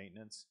budget on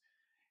maintenance.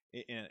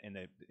 And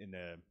the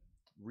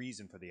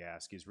reason for the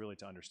ask is really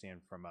to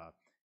understand from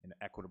an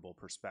equitable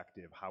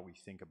perspective how we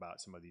think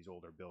about some of these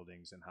older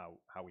buildings and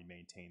how we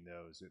maintain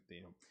those.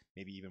 You know,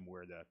 maybe even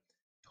where the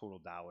total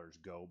dollars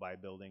go by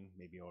building,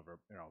 maybe over,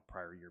 you know, a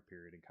prior year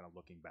period, and kind of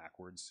looking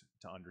backwards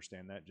to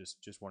understand that.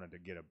 Just wanted to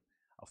get a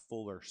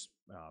fuller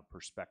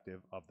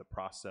perspective of the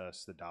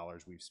process, the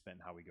dollars we've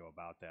spent, how we go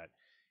about that,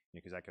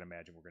 because I can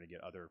imagine we're going to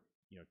get other,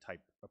 you know,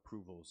 type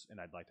approvals, and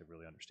I'd like to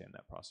really understand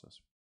that process.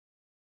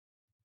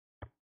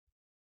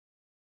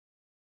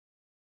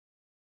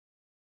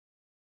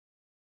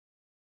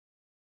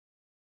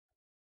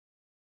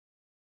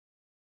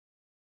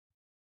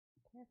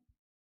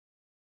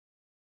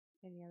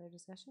 Any other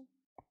discussion?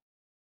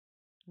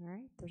 All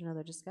right, there's no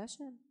other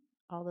discussion.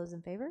 All those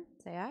in favor,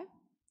 say aye.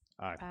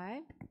 Aye.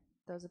 Aye.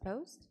 Those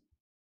opposed?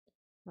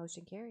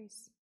 Motion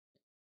carries.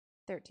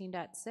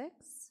 13.6,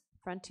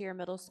 Frontier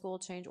Middle School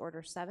Change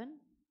Order 7.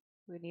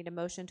 We would need a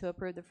motion to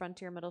approve the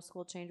Frontier Middle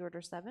School Change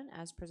Order 7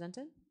 as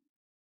presented.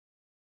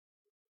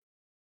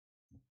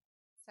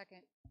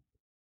 Second.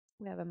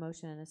 We have a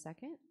motion and a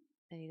second.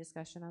 Any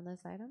discussion on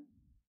this item?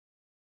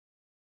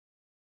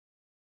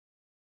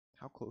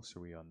 How close are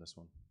we on this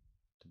one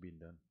to being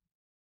done?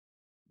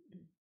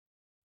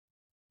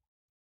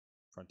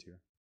 Frontier.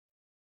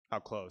 How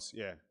close?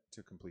 Yeah,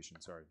 to completion.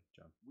 Sorry,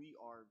 John. We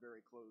are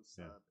very close.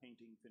 Yeah.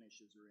 Painting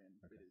finishes are in.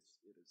 Okay.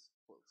 It is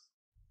close.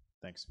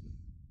 Thanks.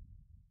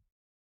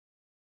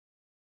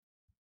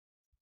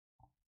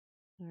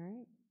 All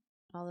right.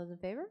 All those in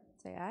favor,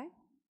 say aye.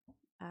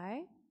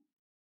 Aye.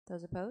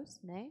 Those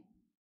opposed, nay.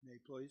 Nay,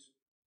 please.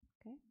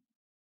 Okay.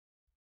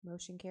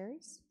 Motion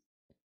carries.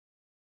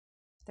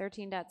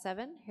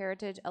 13.7,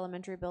 Heritage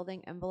Elementary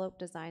Building Envelope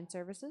Design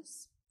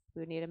Services.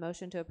 We would need a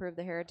motion to approve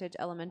the Heritage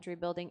Elementary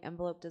Building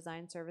Envelope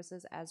Design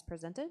Services as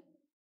presented.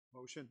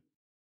 Motion.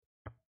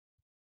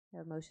 We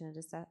have a motion and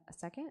a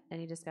second.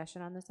 Any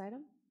discussion on this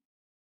item?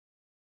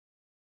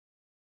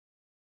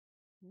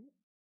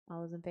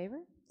 All those in favor,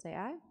 say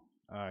aye.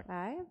 Aye.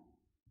 Aye.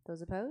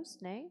 Those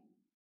opposed, nay.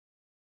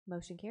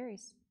 Motion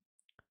carries.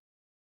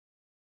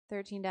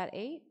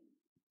 13.8,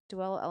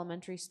 Duello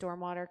Elementary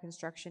Stormwater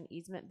Construction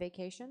Easement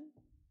Vacation.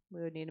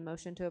 We would need a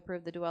motion to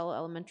approve the Duello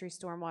Elementary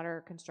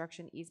Stormwater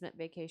Construction Easement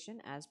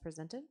Vacation as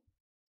presented.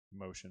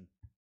 Motion.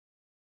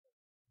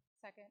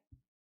 Second.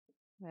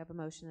 We have a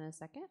motion and a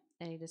second.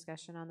 Any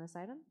discussion on this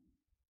item?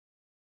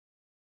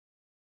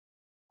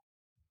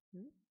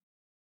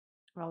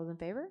 All those in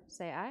favor,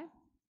 say aye.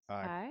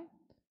 Aye. Aye.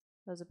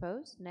 Those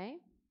opposed, nay.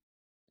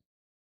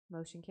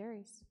 Motion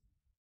carries.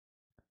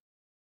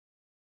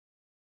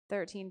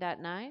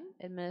 13.9,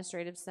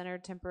 Administrative Center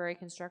Temporary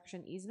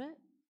Construction Easement.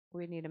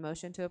 We need a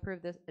motion to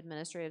approve the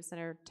Administrative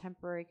Center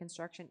Temporary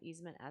Construction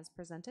Easement as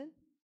presented.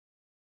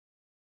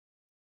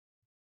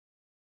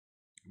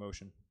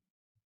 Motion.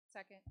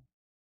 Second.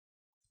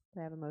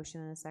 We have a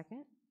motion and a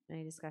second.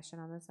 Any discussion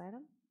on this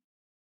item?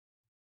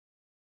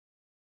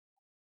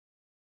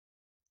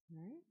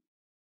 All right.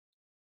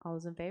 All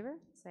those in favor,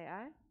 say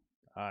aye.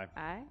 Aye.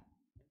 Aye.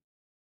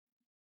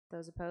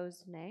 Those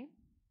opposed, nay.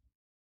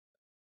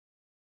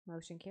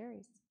 Motion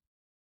carries.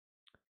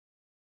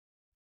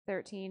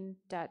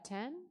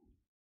 13.10,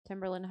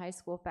 Timberland High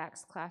School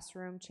Fax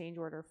Classroom Change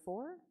Order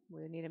 4.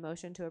 We need a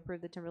motion to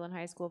approve the Timberland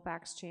High School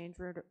Fax Change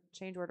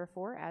Order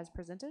 4 as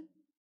presented.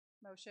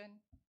 Motion.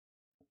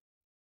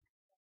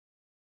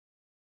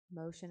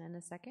 Motion and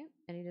a second.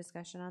 Any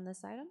discussion on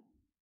this item?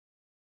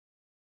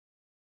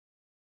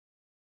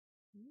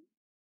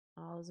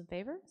 All those in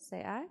favor,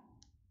 say aye.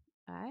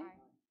 Aye.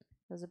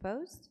 Those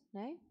opposed,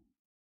 nay.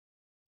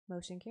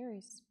 Motion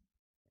carries.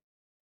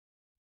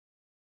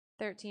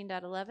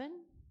 13.11,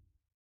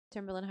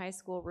 Timberland High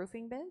School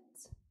roofing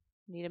bids.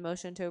 Need a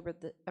motion to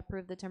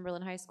approve the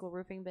Timberland High School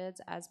roofing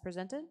bids as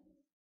presented.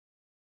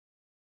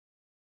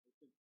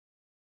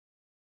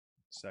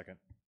 Second.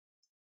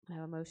 I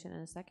have a motion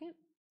and a second.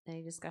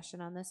 Any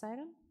discussion on this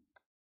item?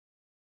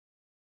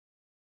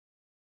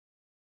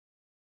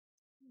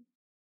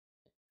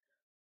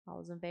 All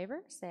those in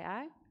favor, say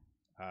aye.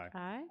 Aye.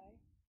 Aye.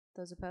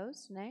 Those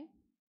opposed, nay.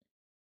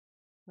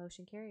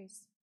 Motion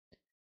carries.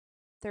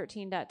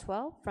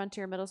 13.12,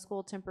 Frontier Middle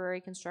School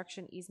Temporary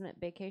Construction Easement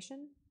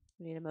Vacation.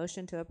 We need a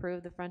motion to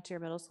approve the Frontier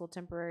Middle School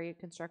Temporary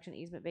Construction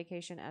Easement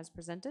Vacation as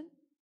presented.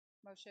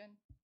 Motion.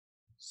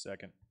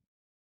 Second.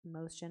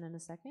 Motion and a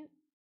second.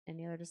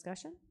 Any other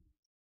discussion?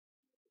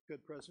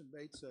 Good, President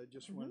Bates. I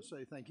just want to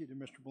say thank you to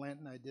Mr.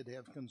 Blanton. I did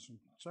have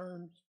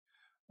concerns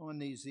on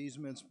these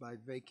easements by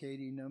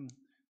vacating them,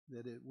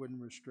 that it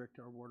wouldn't restrict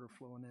our water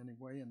flow in any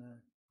way, and I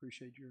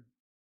appreciate your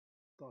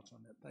thoughts on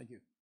that. Thank you.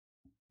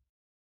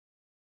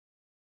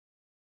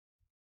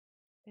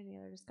 Any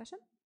other discussion?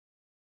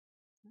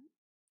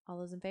 All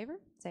those in favor,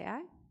 say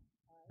aye.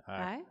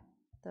 Aye.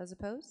 Those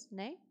opposed,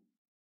 nay.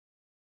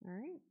 All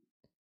right.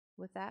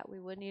 With that, we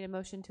would need a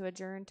motion to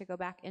adjourn to go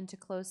back into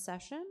closed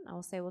session. I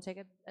will say we'll take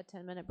a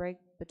 10-minute break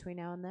between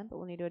now and then, but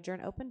we'll need to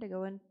adjourn open to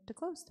go into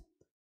closed.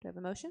 Do I have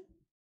a motion?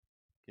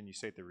 Can you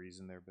state the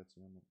reason there,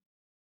 Betsy, on the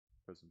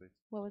President Bates?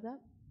 What was that?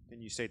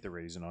 Can you state the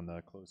reason on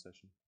the closed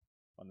session,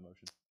 on the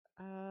motion?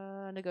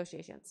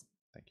 Negotiations.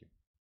 Thank you.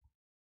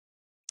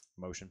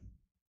 Motion.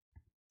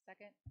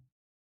 Second.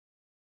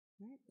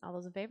 All right. All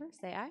those in favor,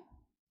 say aye.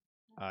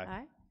 Aye.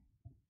 Aye.